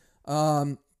people.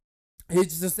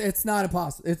 It's not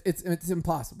impossible. It's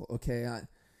impossible, okay?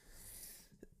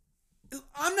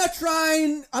 I'm not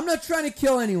trying to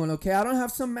kill anyone, okay? I don't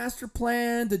have some master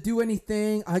plan to do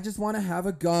anything. I just want to have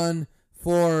a gun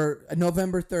for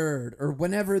November 3rd or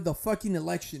whenever the fucking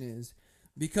election is.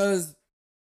 Because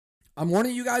I'm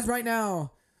warning you guys right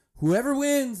now, whoever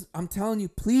wins, I'm telling you,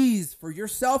 please, for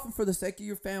yourself and for the sake of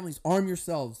your families, arm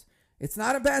yourselves. It's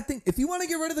not a bad thing. If you want to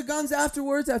get rid of the guns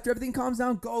afterwards, after everything calms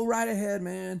down, go right ahead,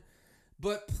 man.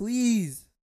 But please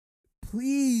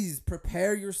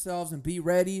prepare yourselves and be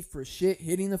ready for shit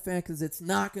hitting the fan because it's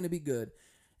not going to be good.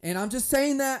 And I'm just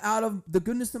saying that out of the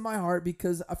goodness of my heart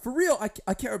because for real,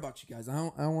 I care about you guys. I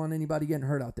don't want anybody getting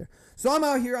hurt out there. So I'm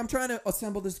out here. I'm trying to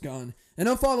assemble this gun. And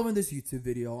I'm following this YouTube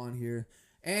video on here.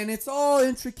 And it's all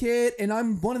intricate. And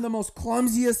I'm one of the most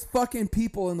clumsiest fucking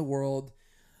people in the world.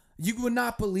 You would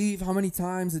not believe how many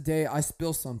times a day I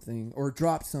spill something or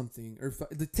drop something. Or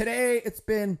today it's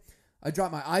been, I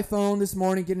dropped my iPhone this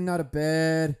morning getting out of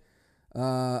bed.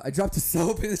 I dropped the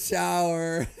soap in the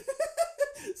shower.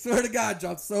 Swear to God,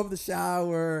 dropped soap in the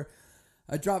shower.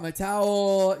 I dropped my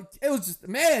towel. It was just,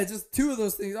 man, just two of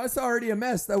those things. That's already a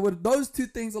mess. Those two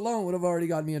things alone would have already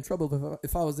gotten me in trouble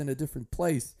if I was in a different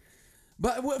place.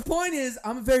 But the point is,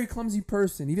 I'm a very clumsy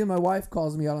person. Even my wife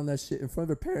calls me out on that shit in front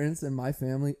of her parents and my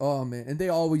family. Oh, man. And they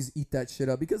always eat that shit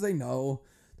up because they know.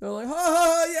 They're like,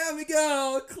 oh, yeah,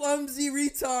 Miguel, clumsy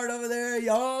retard over there.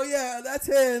 Oh, yeah, that's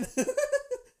him.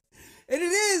 And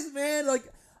it is, man. Like,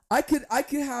 I could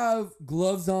have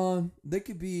gloves on. They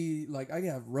could be like I could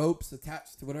have ropes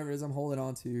attached to whatever it is I'm holding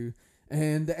on to,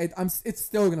 and it's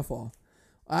still gonna fall.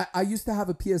 I used to have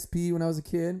a PSP when I was a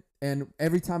kid, and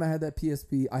every time I had that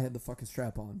PSP, I had the fucking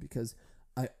strap on because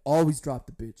I always dropped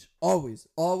the bitch. Always.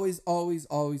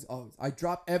 I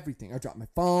drop everything. I drop my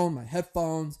phone, my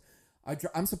headphones.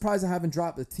 I'm surprised I haven't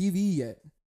dropped the TV yet.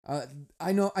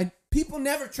 I know people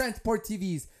never transport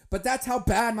TVs, but that's how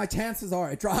bad my chances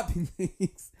are at dropping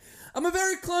things. I'm a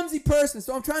very clumsy person,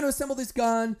 so I'm trying to assemble this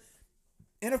gun.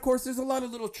 And of course, there's a lot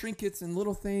of little trinkets and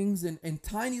little things and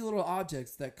tiny little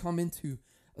objects that come into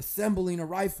assembling a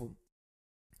rifle.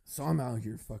 So I'm out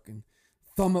here fucking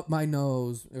thumb up my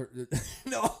nose. No, what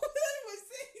am I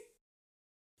saying?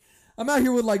 I'm out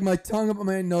here with like my tongue up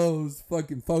my nose,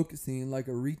 fucking focusing like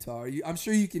a retard. I'm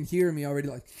sure you can hear me already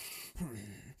like...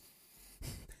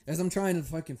 as I'm trying to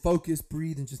fucking focus,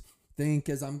 breathe, and just think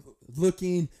as I'm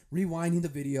looking, rewinding the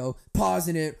video,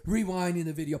 pausing it, rewinding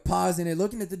the video, pausing it,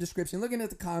 looking at the description, looking at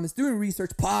the comments, doing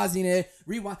research, pausing it,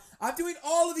 rewind. I'm doing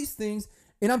all of these things,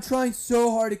 and I'm trying so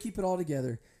hard to keep it all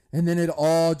together. And then it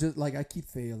all just, like, I keep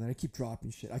failing. I keep dropping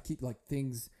shit. I keep, like,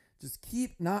 things just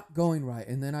keep not going right.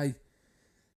 And then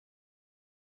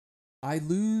I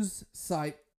lose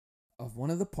sight of one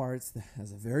of the parts that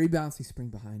has a very bouncy spring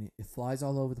behind it. It flies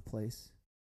all over the place.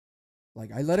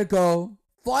 Like, I let it go.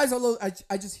 Flies all over.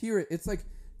 I just hear it. It's like,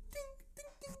 ding, ding,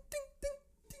 ding, ding, ding,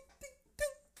 ding, ding,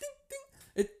 ding, ding, ding.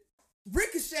 It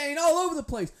ricocheting all over the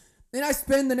place. Then I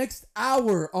spend the next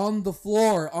hour on the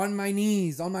floor, on my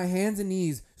knees, on my hands and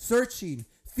knees, searching,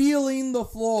 feeling the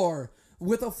floor,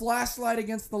 with a flashlight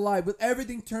against the light, with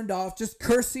everything turned off, just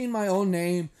cursing my own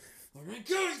name. Like,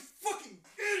 you fucking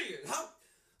idiot. How?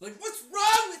 Like, what's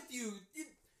wrong with you?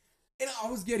 And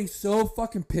I was getting so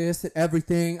fucking pissed at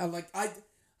everything. I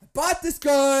bought this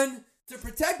gun to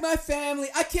protect my family.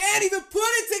 I can't even put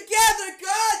it together.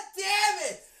 God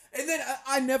damn it. And then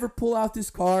I never pull out this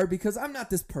card because I'm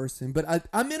not this person. But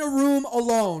I'm in a room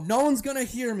alone. No one's going to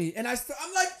hear me. And I'm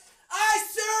like, I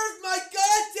served my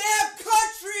goddamn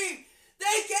country.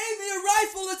 They gave me a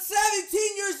rifle at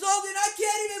 17 years old and I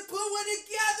can't even put one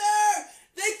together.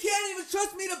 They can't even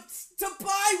trust me to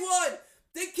buy one.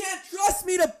 They can't trust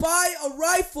me to buy a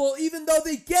rifle even though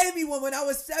they gave me one when I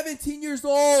was 17 years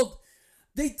old.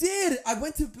 They did. I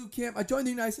went to boot camp. I joined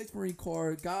the United States Marine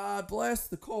Corps. God bless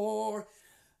the Corps.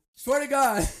 Swear to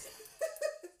God.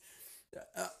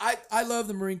 I love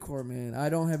the Marine Corps, man. I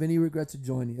don't have any regrets of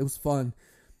joining. It was fun.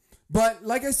 But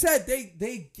like I said,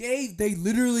 they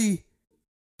literally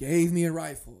gave me a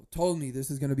rifle. Told me this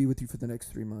is going to be with you for the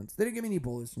next 3 months. They didn't give me any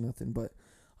bullets or nothing, but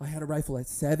I had a rifle at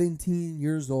 17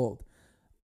 years old.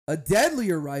 A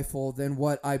deadlier rifle than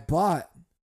what I bought.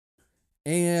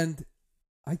 And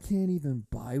I can't even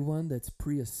buy one that's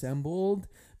pre-assembled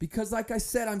because, like I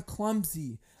said, I'm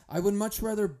clumsy. I would much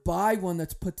rather buy one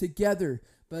that's put together,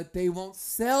 but they won't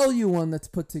sell you one that's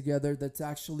put together that's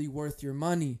actually worth your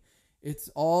money. It's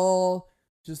all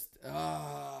just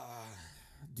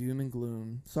doom and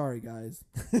gloom. Sorry, guys.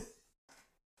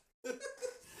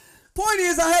 Point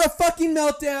is, I had a fucking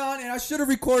meltdown, and I should have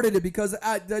recorded it because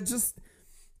I just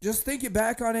thinking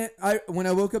back on it. When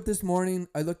I woke up this morning,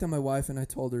 I looked at my wife and I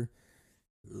told her.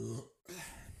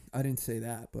 I didn't say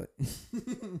that, but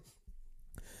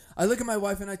I look at my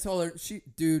wife and I tell her,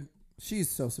 she's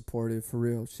so supportive, for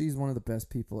real. She's one of the best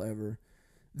people ever.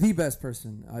 The best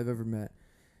person I've ever met.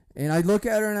 And I look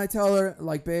at her and I tell her,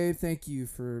 like, babe, thank you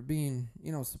for being,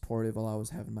 supportive while I was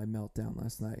having my meltdown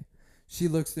last night. She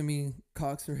looks at me,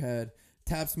 cocks her head,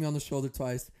 taps me on the shoulder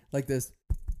twice, like this.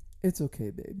 It's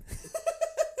okay, babe.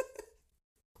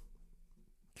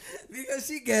 Because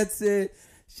she gets it.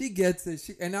 She gets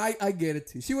it. And I get it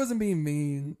too. She wasn't being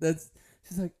mean.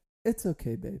 She's like, it's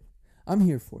okay, babe. I'm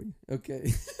here for you.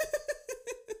 Okay.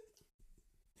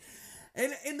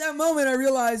 And in that moment, I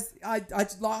realized I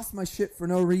just lost my shit for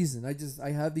no reason.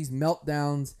 I have these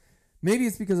meltdowns. Maybe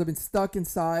it's because I've been stuck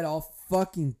inside all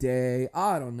fucking day.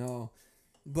 I don't know.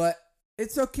 But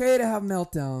it's okay to have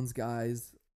meltdowns,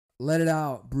 guys. Let it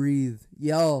out. Breathe.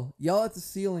 Yell. Yell at the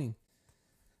ceiling.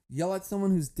 Yell at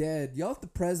someone who's dead. Yell at the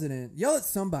president. Yell at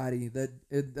somebody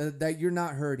that you're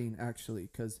not hurting, actually.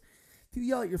 Because if you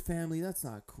yell at your family, that's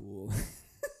not cool.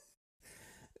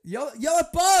 Yell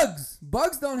at bugs.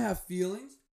 Bugs don't have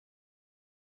feelings.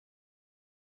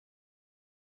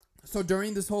 So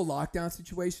during this whole lockdown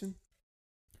situation,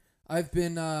 I've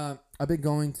been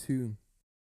going to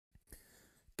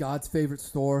God's favorite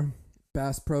store,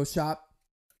 Bass Pro Shop.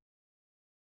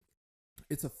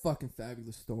 It's a fucking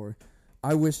fabulous store.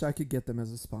 I wish I could get them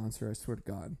as a sponsor. I swear to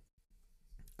God,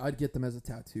 I'd get them as a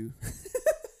tattoo.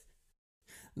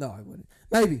 No, I wouldn't.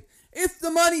 Maybe if the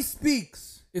money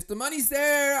speaks. If the money's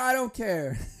there, I don't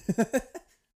care. And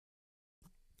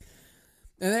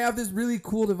they have this really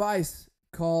cool device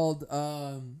called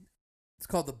it's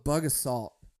called the Bug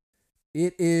Assault.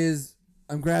 It is,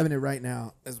 I'm grabbing it right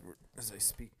now as I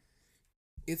speak.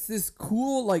 It's this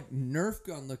cool like Nerf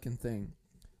gun looking thing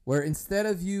where instead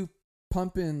of you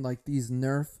pumping like these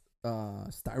Nerf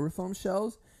styrofoam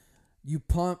shells, you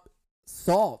pump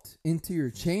salt into your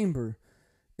chamber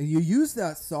and you use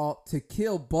that salt to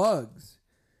kill bugs.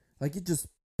 Like it just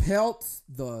pelts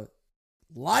the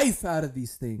life out of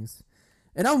these things.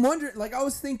 And I'm wondering, like I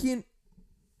was thinking,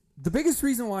 the biggest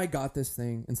reason why I got this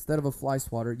thing instead of a fly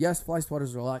swatter, yes, fly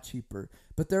swatters are a lot cheaper,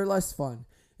 but they're less fun.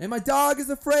 And my dog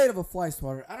is afraid of a fly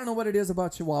swatter. I don't know what it is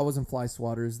about chihuahuas and fly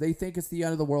swatters. They think it's the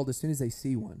end of the world as soon as they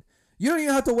see one. You don't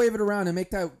even have to wave it around and make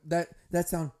that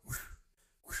sound.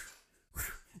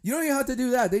 You don't even have to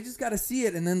do that. They just got to see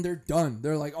it and then they're done.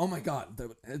 They're like, oh my God,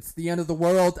 it's the end of the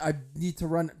world. I need to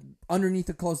run underneath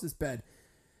the closest bed.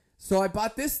 So I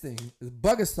bought this thing, this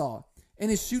Bug Assault,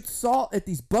 and it shoots salt at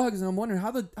these bugs. And I'm wondering,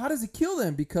 how does it kill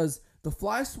them? Because the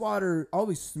fly swatter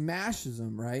always smashes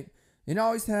them, right? It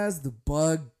always has the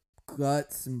bug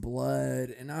guts and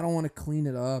blood. And I don't want to clean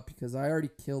it up because I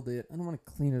already killed it. I don't want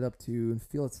to clean it up too and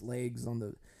feel its legs on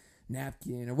the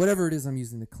napkin or whatever it is I'm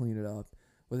using to clean it up.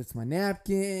 Whether it's my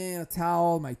napkin, a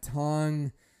towel, my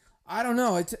tongue. I don't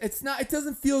know. It's not. It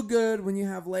doesn't feel good when you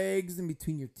have legs in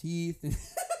between your teeth.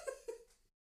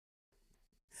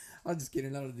 I'm just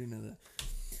kidding. I don't do none of that.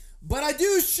 But I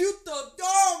do shoot the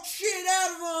dog shit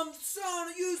out of them,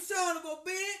 son of a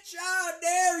bitch. I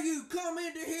dare you come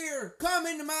into here. Come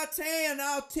into my town.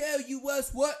 I'll tell you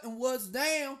what's what and what's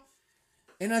down.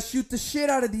 And I shoot the shit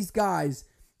out of these guys.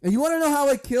 And you want to know how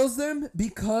it kills them?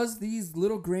 Because these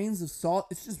little grains of salt,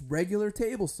 it's just regular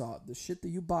table salt. The shit that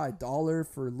you buy, $1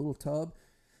 for a little tub.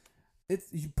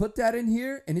 You put that in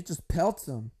here and it just pelts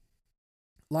them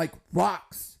like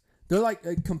rocks. They're like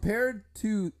compared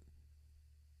to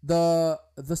the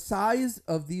size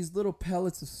of these little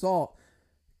pellets of salt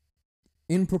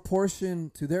in proportion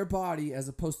to their body as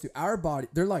opposed to our body.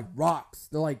 They're like rocks.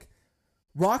 They're like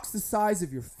rocks the size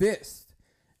of your fist.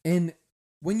 And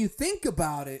when you think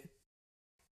about it,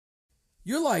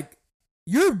 you're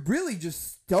really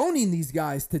just stoning these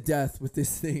guys to death with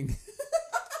this thing.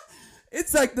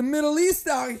 It's like the Middle East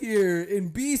out here in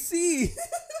BC.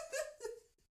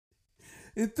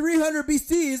 In 300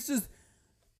 BC,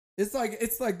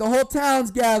 it's like the whole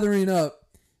town's gathering up.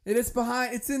 And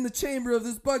it's in the chamber of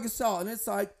this Bug Assault. And it's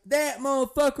like, that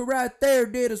motherfucker right there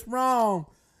did us wrong.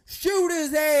 Shoot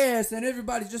his ass. And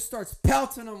everybody just starts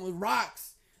pelting him with rocks.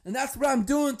 And that's what I'm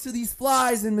doing to these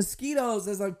flies and mosquitoes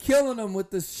as I'm killing them with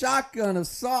this shotgun of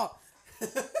salt.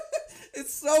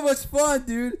 It's so much fun,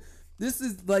 dude. This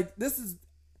is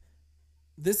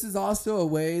also a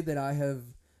way that I have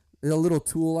a little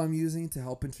tool I'm using to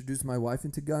help introduce my wife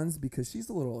into guns because she's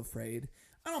a little afraid.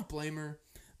 I don't blame her.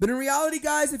 But in reality,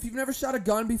 guys, if you've never shot a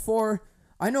gun before,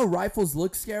 I know rifles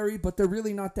look scary, but they're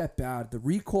really not that bad. The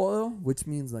recoil, which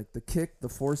means like the kick, the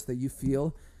force that you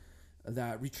feel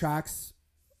that retracts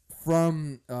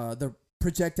from the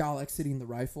projectile exiting the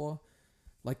rifle,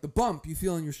 like the bump you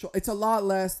feel in your shoulder, it's a lot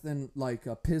less than like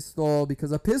a pistol,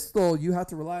 because a pistol you have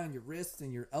to rely on your wrists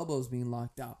and your elbows being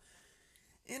locked out.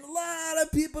 And a lot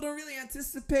of people don't really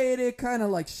anticipate it, kind of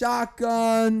like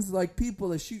shotguns, like people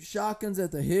that shoot shotguns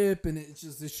at the hip and it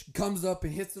comes up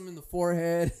and hits them in the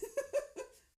forehead.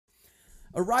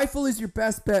 A rifle is your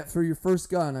best bet for your first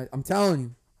gun, I'm telling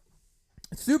you.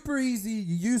 It's super easy.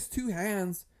 You use two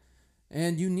hands.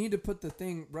 And you need to put the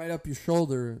thing right up your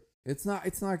shoulder. It's not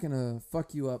gonna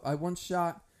fuck you up. I once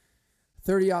shot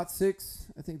 30-06.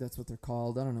 I think that's what they're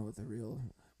called. I don't know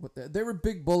they were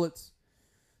big bullets.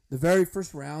 The very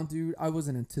first round, dude, I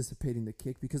wasn't anticipating the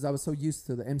kick because I was so used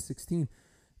to the M16.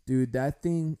 Dude, that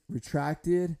thing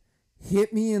retracted,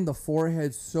 hit me in the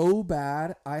forehead so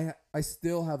bad. I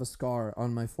still have a scar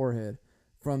on my forehead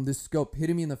from this scope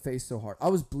hitting me in the face so hard. I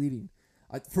was bleeding.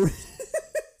 I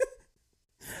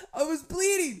was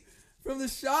bleeding from the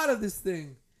shot of this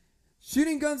thing.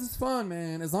 Shooting guns is fun,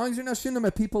 man. As long as you're not shooting them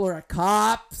at people or at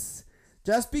cops.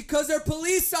 Just because they're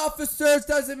police officers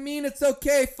doesn't mean it's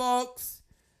okay, folks.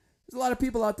 There's a lot of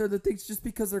people out there that think just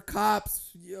because they're cops,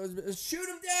 shoot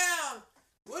them down.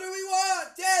 What do we want?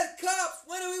 Dead cops.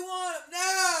 When do we want them?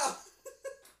 Now.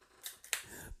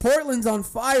 Portland's on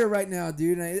fire right now,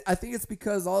 dude. And I think it's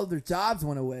because all of their jobs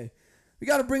went away. We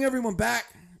got to bring everyone back.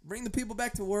 Bring the people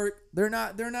back to work. They're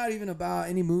not even about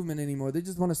any movement anymore. They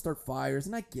just want to start fires,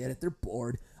 and I get it. They're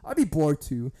bored. I'd be bored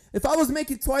too. If I was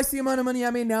making twice the amount of money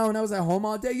I made now and I was at home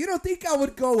all day, you don't think I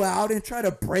would go out and try to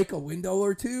break a window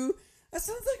or two? That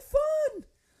sounds like fun.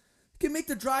 You can make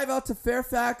the drive out to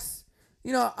Fairfax,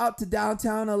 out to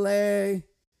downtown LA,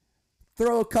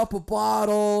 throw a couple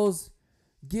bottles,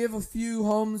 give a few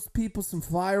homeless people some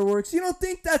fireworks. You don't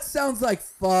think that sounds like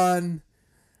fun?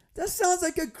 That sounds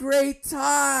like a great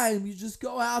time. You just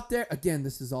go out there. Again,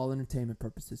 this is all entertainment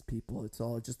purposes, people. It's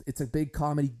a big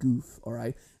comedy goof, all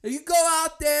right? And you go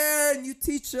out there and you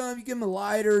teach them, you give them a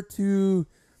lighter or two,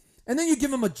 and then you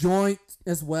give them a joint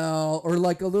as well, or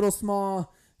like a little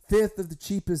small fifth of the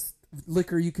cheapest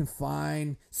liquor you can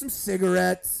find, some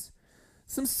cigarettes,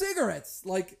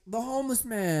 like the homeless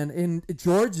man in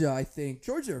Georgia, I think,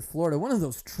 Georgia or Florida, one of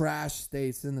those trash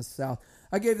states in the South.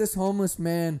 I gave this homeless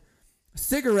man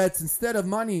cigarettes instead of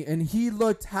money, and he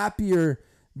looked happier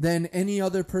than any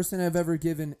other person I've ever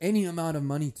given any amount of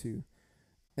money to.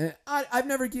 And I've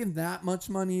never given that much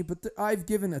money, but I've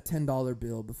given a $10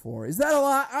 bill before. Is that a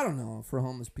lot? I don't know, for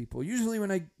homeless people. Usually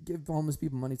when I give homeless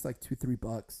people money, it's like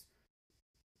 $2-3.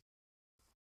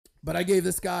 But I gave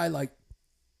this guy like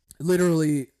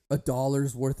literally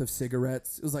 $1 worth of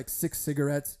cigarettes. It was like 6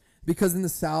 cigarettes, because in the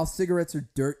South, cigarettes are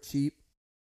dirt cheap.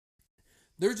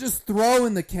 They're just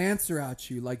throwing the cancer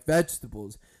at you like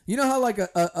vegetables. You know how like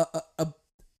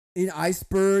an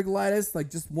iceberg lettuce, like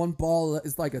just one ball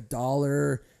is like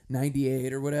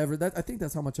 $1.98 or whatever. I think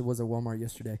that's how much it was at Walmart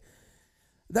yesterday.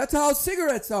 That's how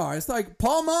cigarettes are. It's like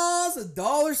Pall Mall's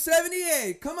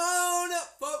 $1.78. Come on up,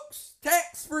 folks.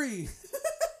 Tax free.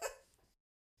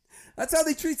 That's how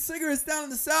they treat cigarettes down in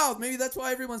the South. Maybe that's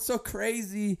why everyone's so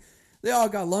crazy. They all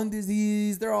got lung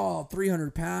disease. They're all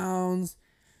 300 pounds.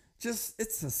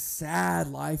 It's a sad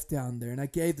life down there. And I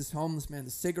gave this homeless man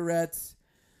the cigarettes,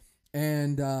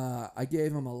 and I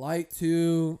gave him a light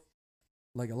too,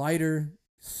 like a lighter.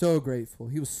 So grateful.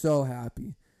 He was so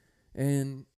happy.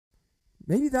 And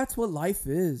maybe that's what life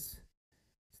is.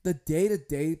 The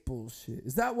day-to-day bullshit.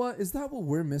 Is that what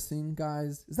we're missing,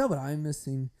 guys? Is that what I'm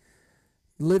missing?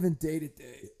 Living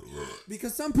day-to-day.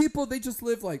 Because some people, they just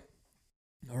live like,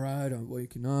 all right, I'm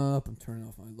waking up, I'm turning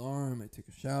off my alarm, I take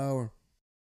a shower,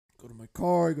 go to my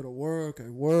car, I go to work, I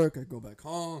go back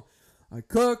home, I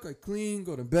cook, I clean,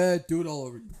 go to bed, do it all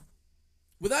over again.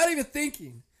 Without even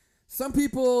thinking. Some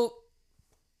people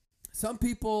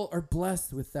are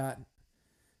blessed with that.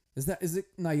 Is it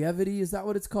naivety? Is that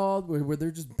what it's called? Where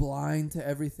they're just blind to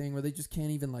everything, where they just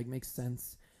can't even like make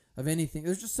sense of anything.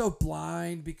 They're just so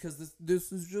blind because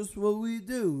this is just what we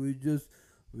do.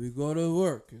 We go to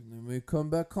work, and then we come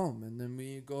back home, and then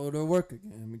we go to work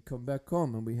again, and we come back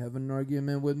home, and we have an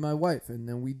argument with my wife, and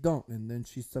then we don't, and then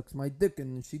she sucks my dick,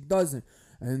 and then she doesn't,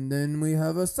 and then we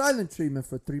have a silent treatment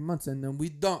for 3 months, and then we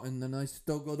don't, and then I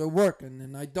still go to work, and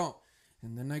then I don't,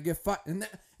 and then I get fired. And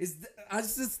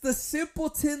just the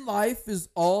simpleton life is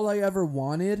all I ever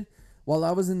wanted while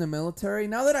I was in the military.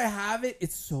 Now that I have it,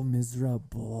 it's so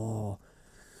miserable.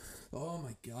 Oh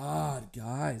my God,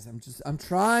 guys. I'm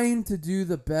trying to do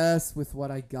the best with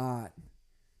what I got.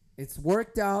 It's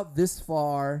worked out this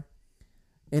far,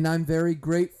 and I'm very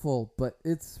grateful, but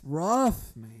it's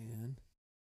rough, man.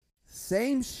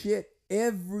 Same shit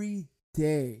every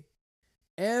day.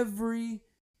 Every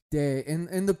day.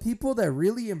 And the people that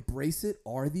really embrace it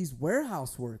are these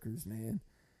warehouse workers, man.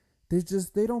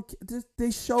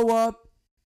 They show up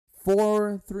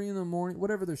 4, 3 in the morning,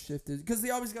 whatever their shift is, because they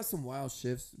always got some wild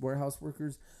shifts, warehouse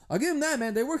workers. I'll give them that,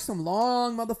 man. They work some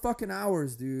long motherfucking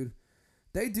hours, dude.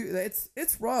 They do.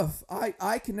 It's rough.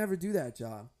 I can never do that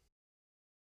job.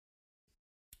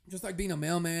 Just like being a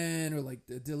mailman or like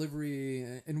the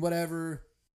delivery and whatever.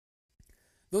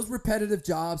 Those repetitive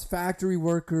jobs, factory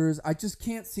workers, I just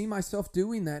can't see myself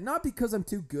doing that. Not because I'm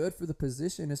too good for the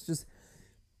position. It's just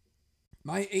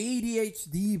my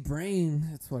ADHD brain,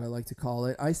 that's what I like to call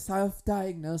it. I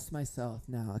self-diagnose myself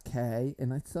now, okay?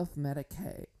 And I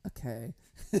self-medicate, okay?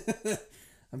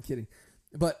 I'm kidding.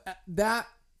 But that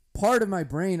part of my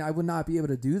brain, I would not be able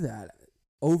to do that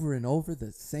over and over,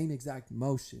 the same exact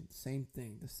motion, same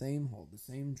thing, the same hold, the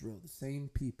same drill, the same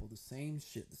people, the same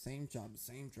shit, the same job, the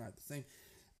same drive, the same.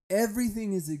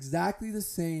 Everything is exactly the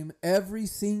same every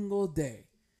single day.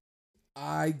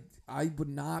 I would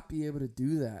not be able to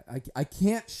do that. I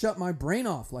can't shut my brain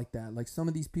off like that, like some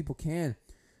of these people can.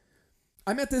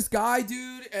 I met this guy,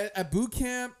 dude, at boot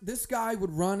camp. This guy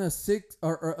would run a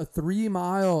 3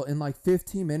 mile in like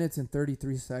 15 minutes and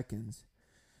 33 seconds.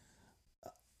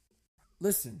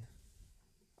 Listen,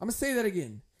 I'm going to say that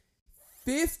again.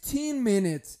 15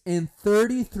 minutes and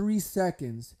 33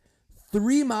 seconds,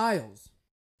 3 miles.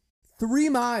 3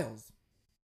 miles.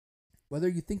 Whether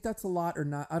you think that's a lot or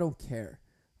not, I don't care.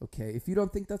 Okay, if you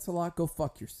don't think that's a lot, go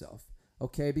fuck yourself.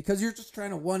 Okay, because you're just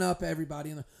trying to one up everybody.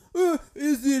 And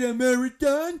is it a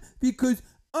marathon? Because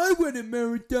I went a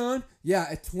marathon. Yeah,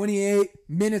 at 28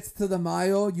 minutes to the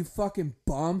mile, you fucking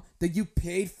bum, that you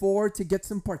paid for to get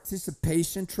some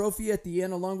participation trophy at the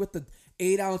end, along with the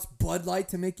 8-ounce Bud Light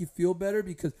to make you feel better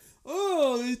because,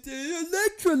 it's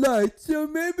electrolytes, so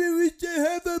maybe we should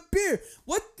have a beer.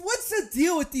 What's the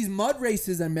deal with these mud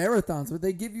races and marathons where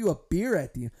they give you a beer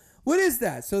at the end? What is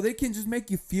that? So they can just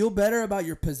make you feel better about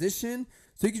your position,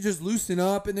 so you can just loosen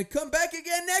up and then come back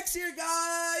again next year,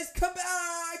 guys. Come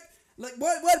back. Like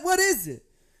what is it?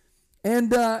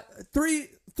 And 3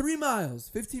 miles,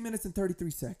 15 minutes and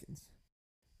 33 seconds.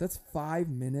 That's 5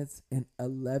 minutes and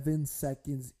 11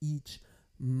 seconds each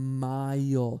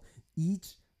mile.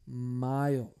 Each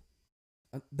mile.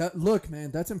 Look,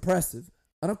 man, that's impressive.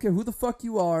 I don't care who the fuck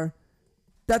you are.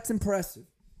 That's impressive.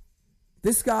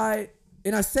 This guy,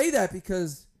 and I say that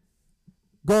because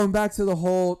going back to the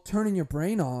whole turning your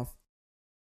brain off,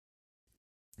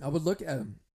 I would look at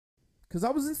him because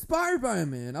I was inspired by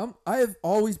him, man. I have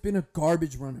always been a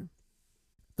garbage runner.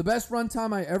 The best run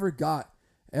time I ever got,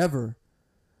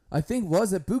 I think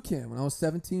was at boot camp when I was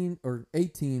 17 or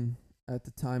 18 at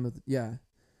the time of,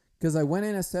 because I went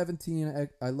in at 17,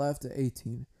 I left at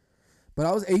 18. But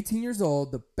I was 18 years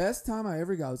old. The best time I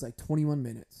ever got was like 21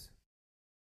 minutes.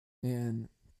 And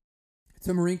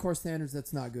to Marine Corps standards,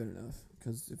 that's not good enough.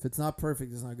 Because if it's not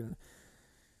perfect, it's not good enough.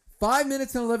 5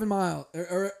 minutes and 11 miles,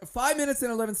 or 5 minutes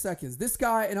and 11 seconds. This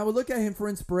guy, and I would look at him for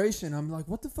inspiration. I'm like,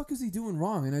 what the fuck is he doing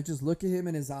wrong? And I just look at him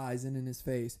in his eyes and in his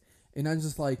face. And I'm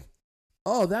just like,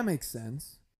 oh, that makes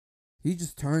sense. He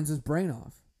just turns his brain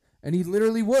off. And he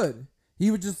literally would.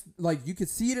 He would just, like, you could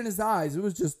see it in his eyes. It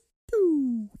was just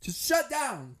shut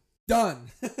down. Done.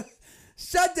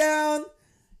 Shut down.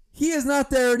 He is not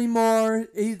there anymore.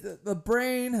 The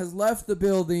brain has left the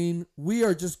building. We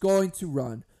are just going to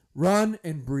run. Run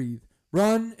and breathe.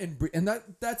 Run and breathe. And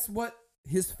that's what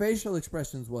his facial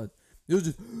expressions was. It was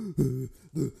just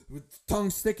with tongue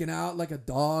sticking out like a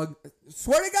dog.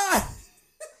 Swear to God.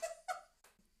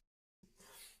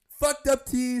 Fucked up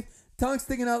teeth. Tongue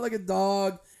sticking out like a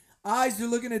dog. Eyes are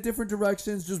looking at different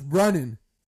directions. Just running.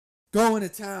 Going to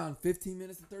town. 15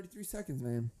 minutes and 33 seconds,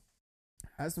 man.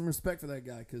 I have some respect for that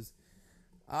guy because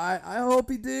I hope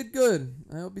he did good.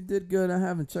 I hope he did good. I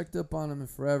haven't checked up on him in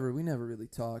forever. We never really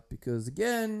talked because,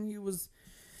 again, he was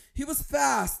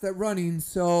fast at running.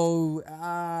 So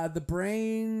the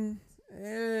brain,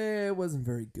 it wasn't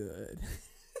very good.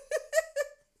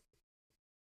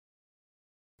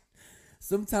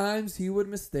 Sometimes he would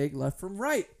mistake left from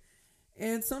right.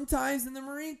 And sometimes in the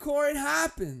Marine Corps, it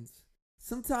happens.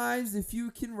 Sometimes if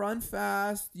you can run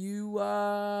fast, you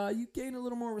gain a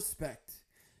little more respect.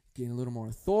 Gain a little more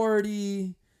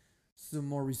authority, some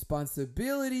more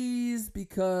responsibilities,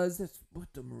 because that's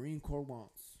what the Marine Corps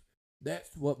wants.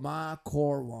 That's what my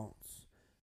Corps wants.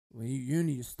 Well, you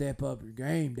need to step up your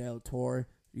game, Delator.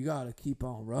 You got to keep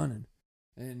on running.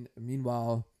 And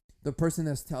meanwhile, the person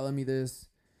that's telling me this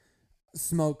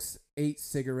smokes 8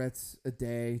 cigarettes a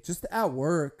day just at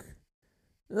work.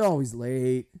 They're always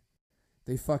late.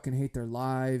 They fucking hate their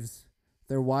lives.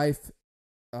 Their wife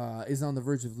is on the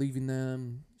verge of leaving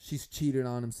them. She's cheated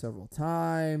on him several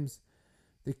times.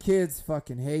 The kids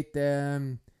fucking hate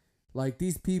them. Like,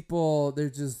 these people,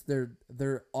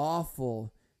 they're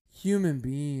awful human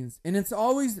beings. And it's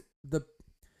always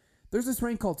there's this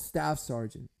rank called Staff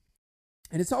Sergeant.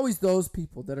 And it's always those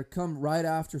people that are come right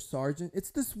after Sergeant.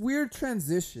 It's this weird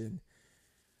transition.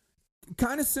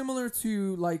 Kind of similar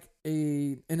to like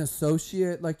an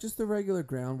associate, like just a regular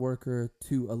ground worker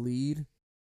to a lead.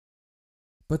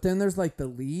 But then there's like the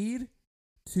lead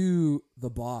to the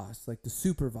boss, like the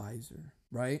supervisor,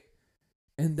 right?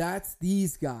 And that's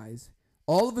these guys.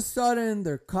 All of a sudden,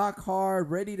 they're cock hard,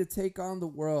 ready to take on the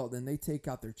world, and they take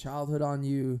out their childhood on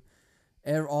you,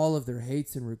 all of their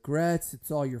hates and regrets.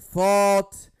 It's all your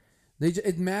fault.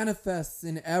 It manifests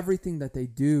in everything that they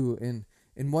do,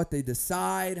 in what they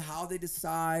decide, how they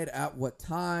decide, at what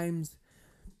times,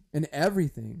 and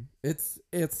everything. It's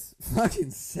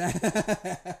fucking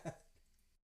sad.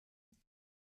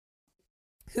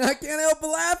 And I can't help but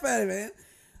laugh at it, man.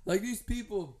 Like these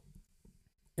people,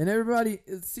 and everybody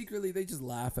secretly they just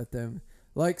laugh at them,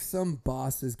 like some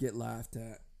bosses get laughed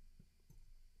at.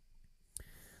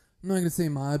 I'm not gonna say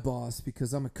my boss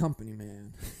because I'm a company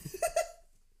man.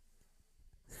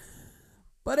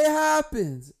 But it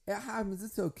happens. It happens.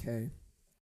 It's okay.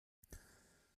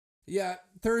 Yeah,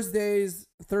 Thursdays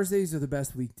are the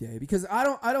best weekday because I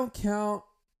don't count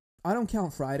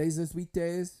Fridays as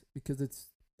weekdays because it's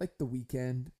like the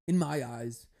weekend in my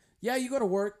eyes. Yeah, you go to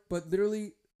work, but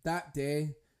literally that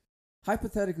day,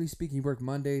 hypothetically speaking, you work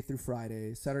Monday through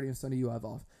Friday, Saturday and Sunday you have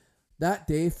off. That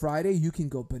day, Friday, you can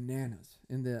go bananas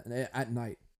at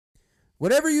night.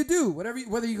 Whatever you do,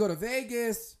 whether you go to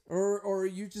Vegas or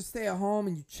you just stay at home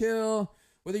and you chill,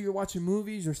 whether you're watching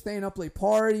movies or staying up late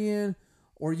partying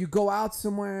or you go out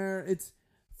somewhere,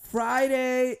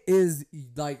 Friday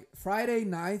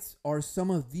nights are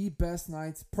some of the best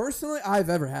nights personally I've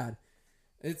ever had.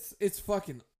 It's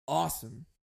fucking awesome.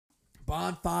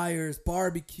 Bonfires,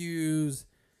 barbecues,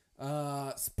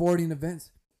 sporting events.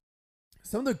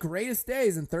 Some of the greatest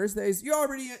days. And Thursdays,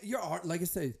 like I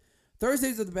said,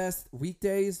 Thursdays are the best.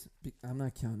 Weekdays, I'm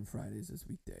not counting Fridays as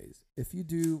weekdays. If you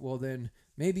do, well then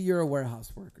maybe you're a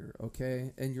warehouse worker,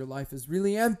 okay? And your life is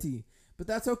really empty. But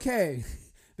that's okay.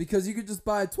 Because you could just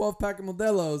buy a 12-pack of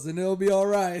Modelos and it'll be all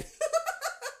right.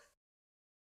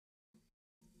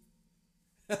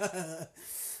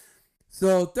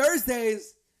 So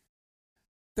Thursdays,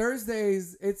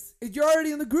 you're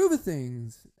already in the groove of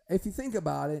things. If you think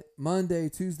about it, Monday,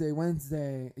 Tuesday,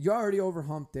 Wednesday, you're already over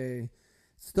hump day.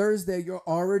 It's Thursday, you're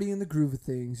already in the groove of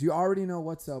things. You already know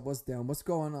what's up, what's down, what's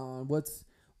going on, what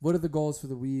are the goals for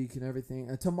the week and everything.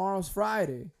 And tomorrow's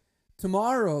Friday.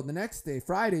 Tomorrow, the next day,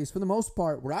 Fridays, for the most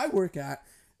part, where I work at,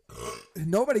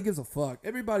 nobody gives a fuck.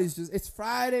 Everybody's just, it's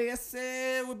Friday, that's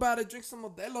it. We're about to drink some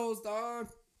Modelos,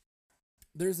 dog.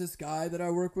 There's this guy that I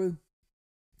work with.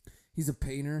 He's a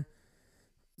painter.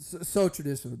 So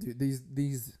traditional, dude.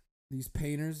 These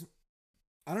painters,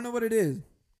 I don't know what it is.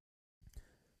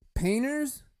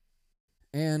 Painters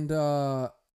and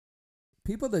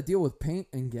people that deal with paint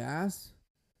and gas,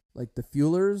 like the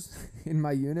fuelers in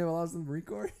my unit while I was in the Marine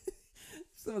Corps.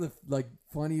 Some of the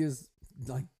funniest,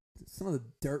 some of the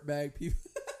dirtbag people.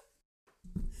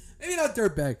 Maybe not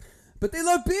dirtbag, but they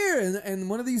love beer. And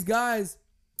one of these guys,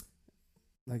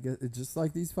 it's just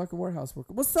like these fucking warehouse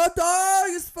workers. What's up, dog?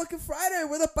 It's fucking Friday.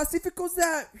 Where the Pacificos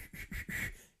at?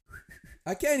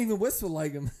 I can't even whistle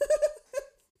like him.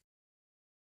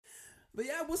 But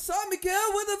yeah, what's up,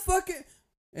 Miguel? Where the fucking...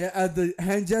 the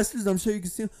hand gestures, I'm sure you can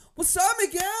see him. What's up,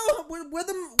 Miguel? Where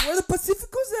the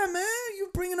Pacificos at, man? You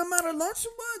bringing them out of lunch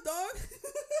or what, dog?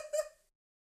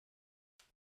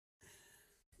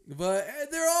 But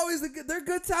they're always they're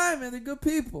good time, man. They're good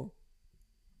people.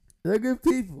 They're good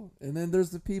people. And then there's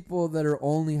the people that are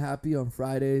only happy on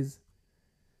Fridays,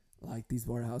 like these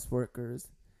warehouse workers,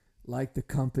 like the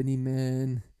company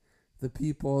men, the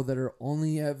people that are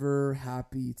only ever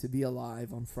happy to be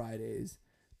alive on Fridays.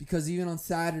 Because even on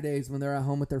Saturdays when they're at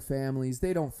home with their families,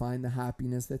 they don't find the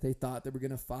happiness that they thought they were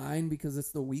going to find because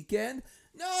it's the weekend.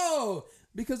 No,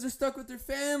 because they're stuck with their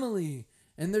family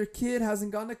and their kid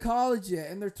hasn't gone to college yet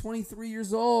and they're 23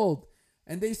 years old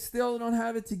and they still don't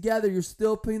have it together. You're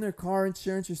still paying their car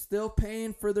insurance. You're still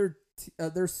paying for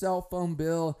their cell phone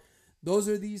bill. Those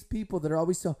are these people that are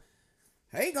always so,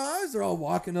 hey guys, they're all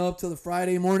walking up to the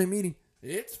Friday morning meeting.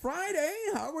 It's Friday.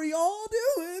 How are y'all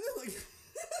doing?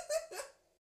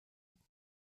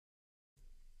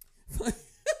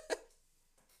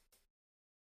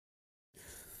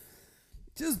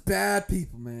 Just bad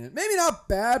people, man. Maybe not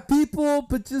bad people,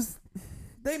 but just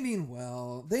they mean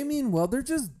well. They're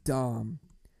just dumb.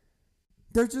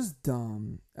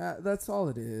 That's all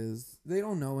it is. They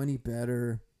don't know any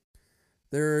better.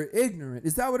 They're ignorant.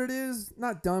 Is that what it is?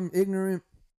 Not dumb, ignorant.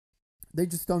 They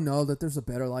just don't know that there's a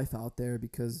better life out there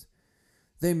because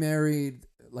they married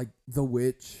like the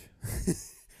witch.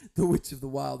 The witch of the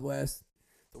Wild West.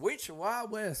 The witch of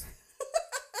Wild West.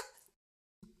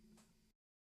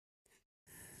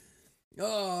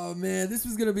 Oh man, this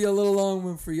was gonna be a little long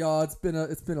one for y'all. It's been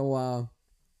a while.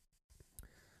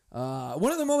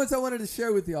 One of the moments I wanted to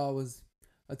share with y'all was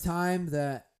a time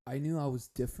that I knew I was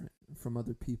different from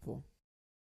other people.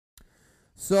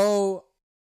 So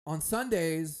on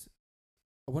Sundays,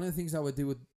 one of the things I would do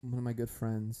with one of my good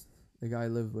friends, the guy I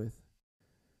lived with,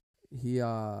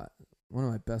 one of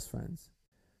my best friends,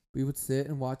 we would sit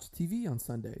and watch TV on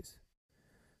Sundays.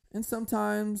 And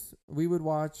sometimes we would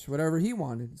watch whatever he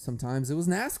wanted. Sometimes it was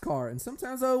NASCAR, and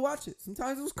sometimes I would watch it.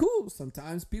 Sometimes it was cool.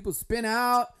 Sometimes people spin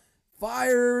out,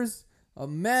 fires, a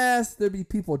mess. There'd be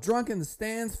people drunk in the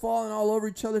stands, falling all over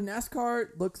each other.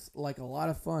 NASCAR looks like a lot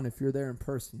of fun if you're there in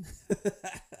person.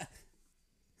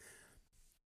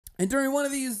 And during one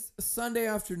of these Sunday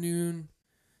afternoon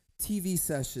TV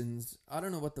sessions, I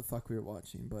don't know what the fuck we were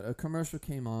watching, but a commercial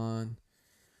came on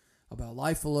about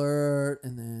Life Alert,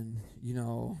 and then,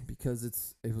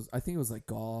 because I think it was like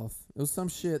golf. It was some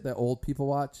shit that old people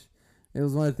watch. It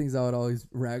was one of the things I would always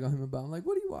rag on him about. I'm like,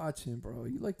 what are you watching, bro?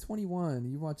 You like 21.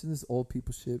 You watching this old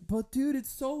people shit. But dude, it's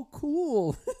so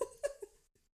cool.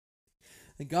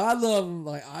 And God love him.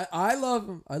 Like I love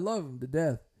him. I love him to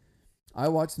death. I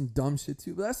watch some dumb shit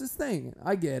too, but that's his thing.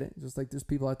 I get it. Just like there's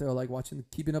people out there like watching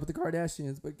Keeping Up with the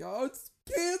Kardashians, but God, it's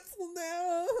canceled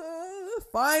now.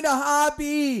 Find a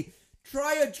hobby.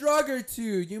 Try a drug or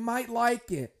two. You might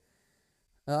like it.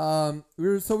 We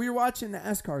were watching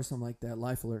NASCAR or something like that.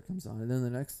 Life Alert comes on, and then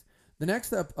the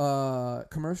next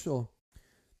commercial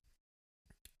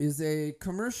is a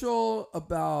commercial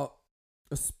about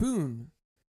a spoon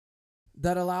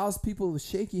that allows people with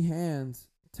shaky hands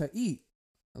to eat,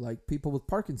 like people with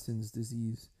Parkinson's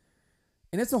disease.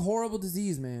 And it's a horrible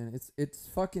disease, man.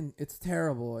 It's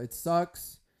terrible. It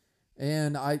sucks.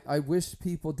 And I wish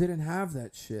people didn't have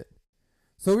that shit.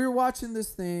 So we were watching this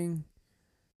thing,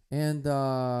 and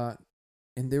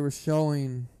they were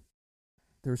showing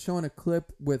a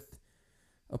clip with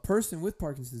a person with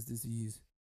Parkinson's disease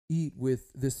eat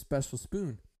with this special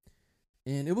spoon.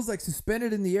 And it was like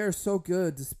suspended in the air so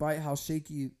good despite how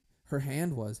shaky her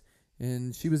hand was.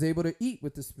 And she was able to eat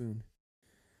with the spoon.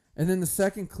 And then the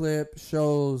second clip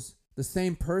shows the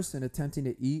same person attempting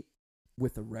to eat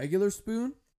with a regular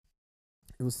spoon.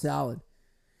 It was salad.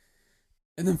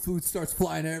 And then food starts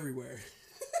flying everywhere.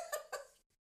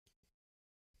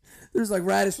 There's like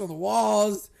radish on the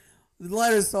walls,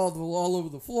 lettuce all over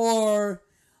the floor.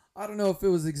 I don't know if it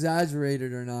was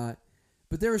exaggerated or not,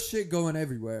 but there was shit going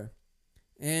everywhere.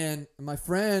 And my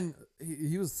friend,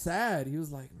 he was sad. He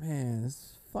was like, man, this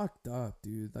is fucked up,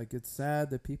 dude. Like, it's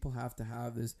sad that people have to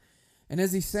have this. And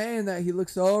as he's saying that, he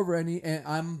looks over and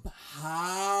I'm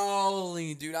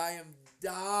howling, dude. I am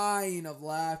dying of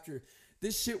laughter.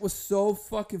 This shit was so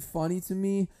fucking funny to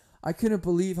me. I couldn't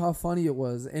believe how funny it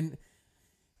was. And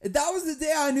that was the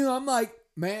day I knew. I'm like,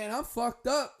 man, I'm fucked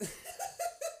up.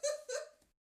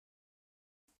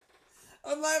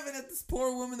 I'm laughing at this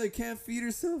poor woman that can't feed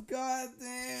herself. God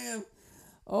damn.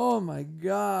 Oh my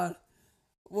God.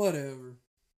 Whatever.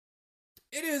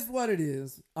 It is what it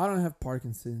is. I don't have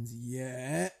Parkinson's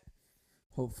yet.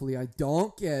 Hopefully I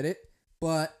don't get it.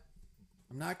 But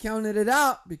I'm not counting it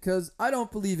out because I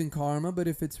don't believe in karma. But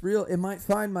if it's real, it might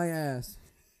find my ass.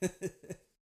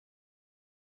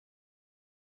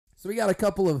 So we got a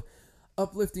couple of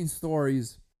uplifting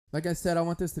stories. Like I said, I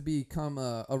want this to become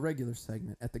a regular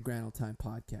segment at the Grand Old Time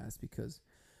podcast because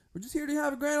we're just here to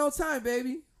have a grand old time,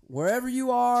 baby. Wherever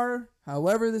you are,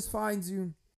 however this finds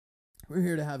you, we're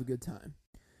here to have a good time.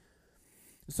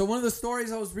 So one of the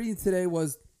stories I was reading today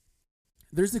was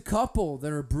there's a couple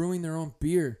that are brewing their own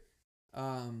beer.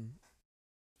 And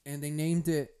they named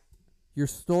it Your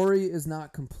Story Is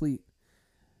Not Complete.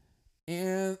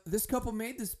 And this couple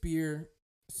made this beer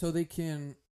so they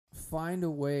can find a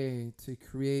way to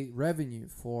create revenue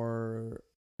for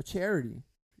a charity,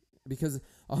 because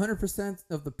 100%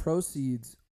 of the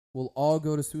proceeds will all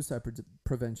go to suicide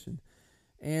prevention.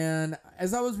 And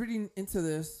as I was reading into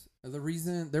this, the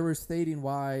reason they were stating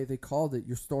why they called it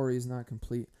Your Story Is Not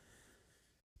Complete,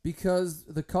 because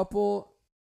the couple,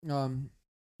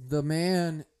 the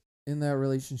man in that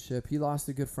relationship, he lost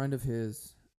a good friend of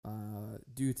his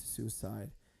due to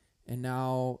suicide. And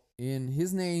now in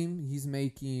his name, he's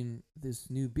making this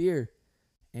new beer,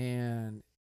 and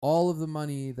all of the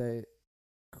money that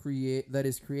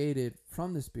is created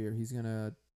from this beer, he's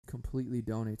gonna completely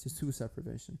donate to suicide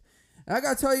prevention. And I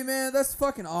gotta tell you, man, that's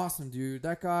fucking awesome, dude.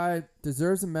 That guy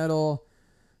deserves a medal.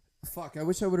 Fuck, I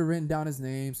wish I would have written down his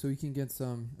name so he can get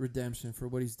some redemption for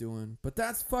what he's doing. But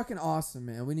that's fucking awesome,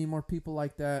 man. We need more people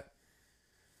like that.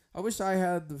 I wish I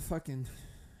had the fucking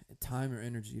time or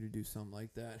energy to do something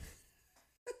like that.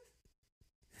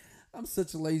 I'm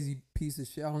such a lazy piece of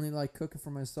shit. I only like cooking for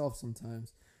myself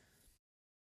sometimes.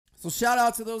 So shout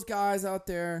out to those guys out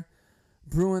there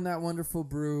brewing that wonderful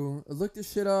brew. Look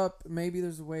this shit up. Maybe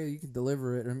there's a way you can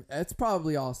deliver it. It's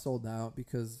probably all sold out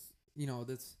because,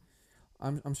 that's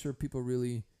I'm sure people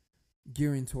really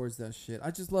gearing towards that shit.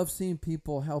 I just love seeing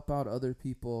people help out other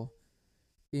people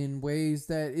in ways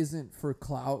that isn't for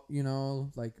clout,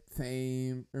 like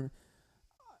fame.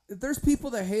 there's people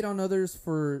that hate on others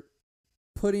for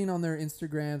putting on their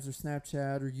Instagrams or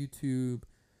Snapchat or YouTube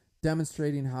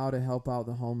demonstrating how to help out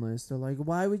the homeless. They're like,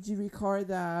 why would you record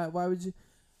that? Why would you?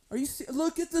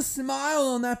 Look at the smile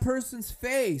on that person's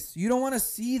face. You don't want to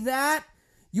see that?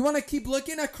 You want to keep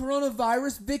looking at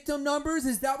coronavirus victim numbers?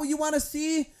 Is that what you want to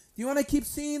see? Do you want to keep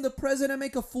seeing the president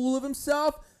make a fool of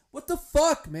himself? What the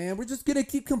fuck, man? We're just going to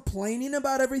keep complaining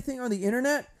about everything on the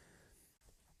internet?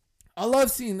 I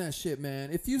love seeing that shit, man.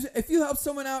 If you help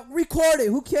someone out, record it.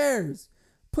 Who cares?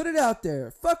 Put it out there.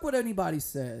 Fuck what anybody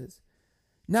says.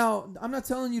 Now, I'm not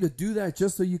telling you to do that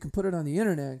just so you can put it on the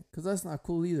internet, because that's not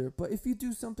cool either. But if you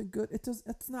do something good,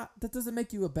 that doesn't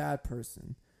make you a bad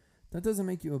person. That doesn't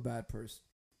make you a bad person.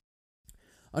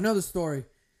 Another story.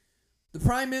 The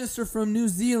Prime Minister from New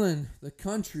Zealand, the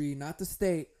country, not the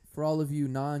state, for all of you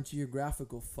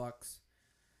non-geographical fucks.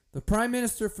 The Prime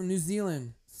Minister from New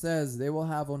Zealand says they will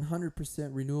have 100%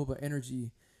 renewable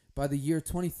energy by the year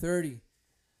 2030.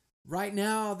 Right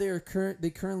now, they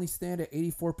currently stand at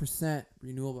 84%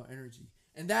 renewable energy.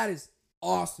 And that is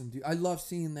awesome, dude. I love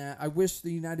seeing that. I wish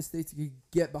the United States could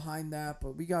get behind that,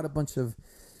 but we got a bunch of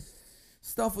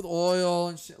stuff with oil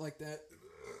and shit like that.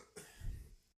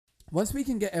 Once we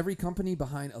can get every company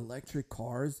behind electric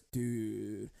cars,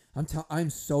 dude, I'm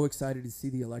so excited to see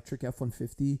the electric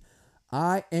F-150.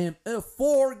 I am a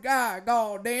Ford guy,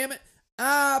 god damn it.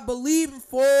 I believe in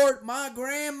Ford. My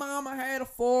grandmama had a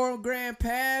Ford,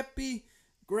 grandpappy,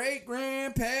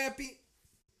 great-grandpappy.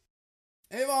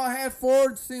 They've all had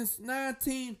Ford since when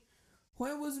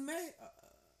was it made?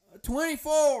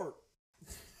 24.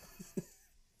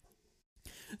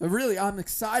 Really, I'm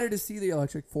excited to see the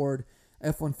electric Ford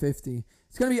F-150.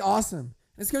 It's going to be awesome.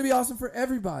 It's going to be awesome for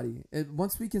everybody.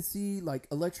 Once we can see like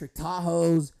electric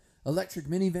Tahoes, electric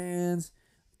minivans,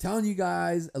 I'm telling you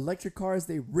guys, electric cars,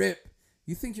 they rip.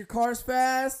 You think your car's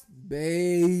fast?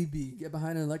 Baby, get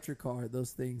behind an electric car.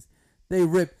 Those things, they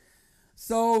rip.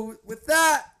 So with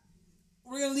that,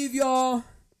 we're going to leave y'all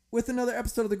with another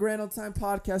episode of the Grand Old Time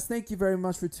Podcast. Thank you very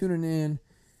much for tuning in.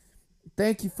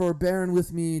 Thank you for bearing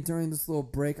with me during this little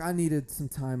break. I needed some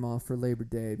time off for Labor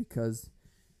Day because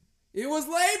it was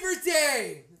Labor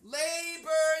Day.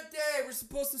 Labor Day. We're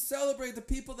supposed to celebrate the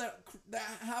people that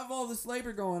have all this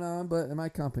labor going on, but my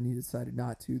company decided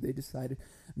not to. They decided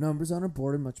numbers on a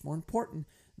board are much more important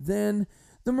than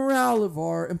the morale of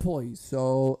our employees.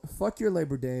 So fuck your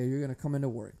Labor Day. You're going to come into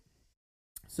work.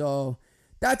 So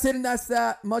that's it and that's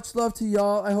that. Much love to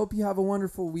y'all. I hope you have a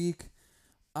wonderful week.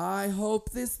 I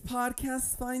hope this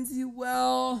podcast finds you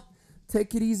well.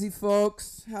 Take it easy,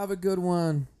 folks. Have a good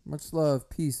one. Much love.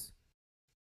 Peace.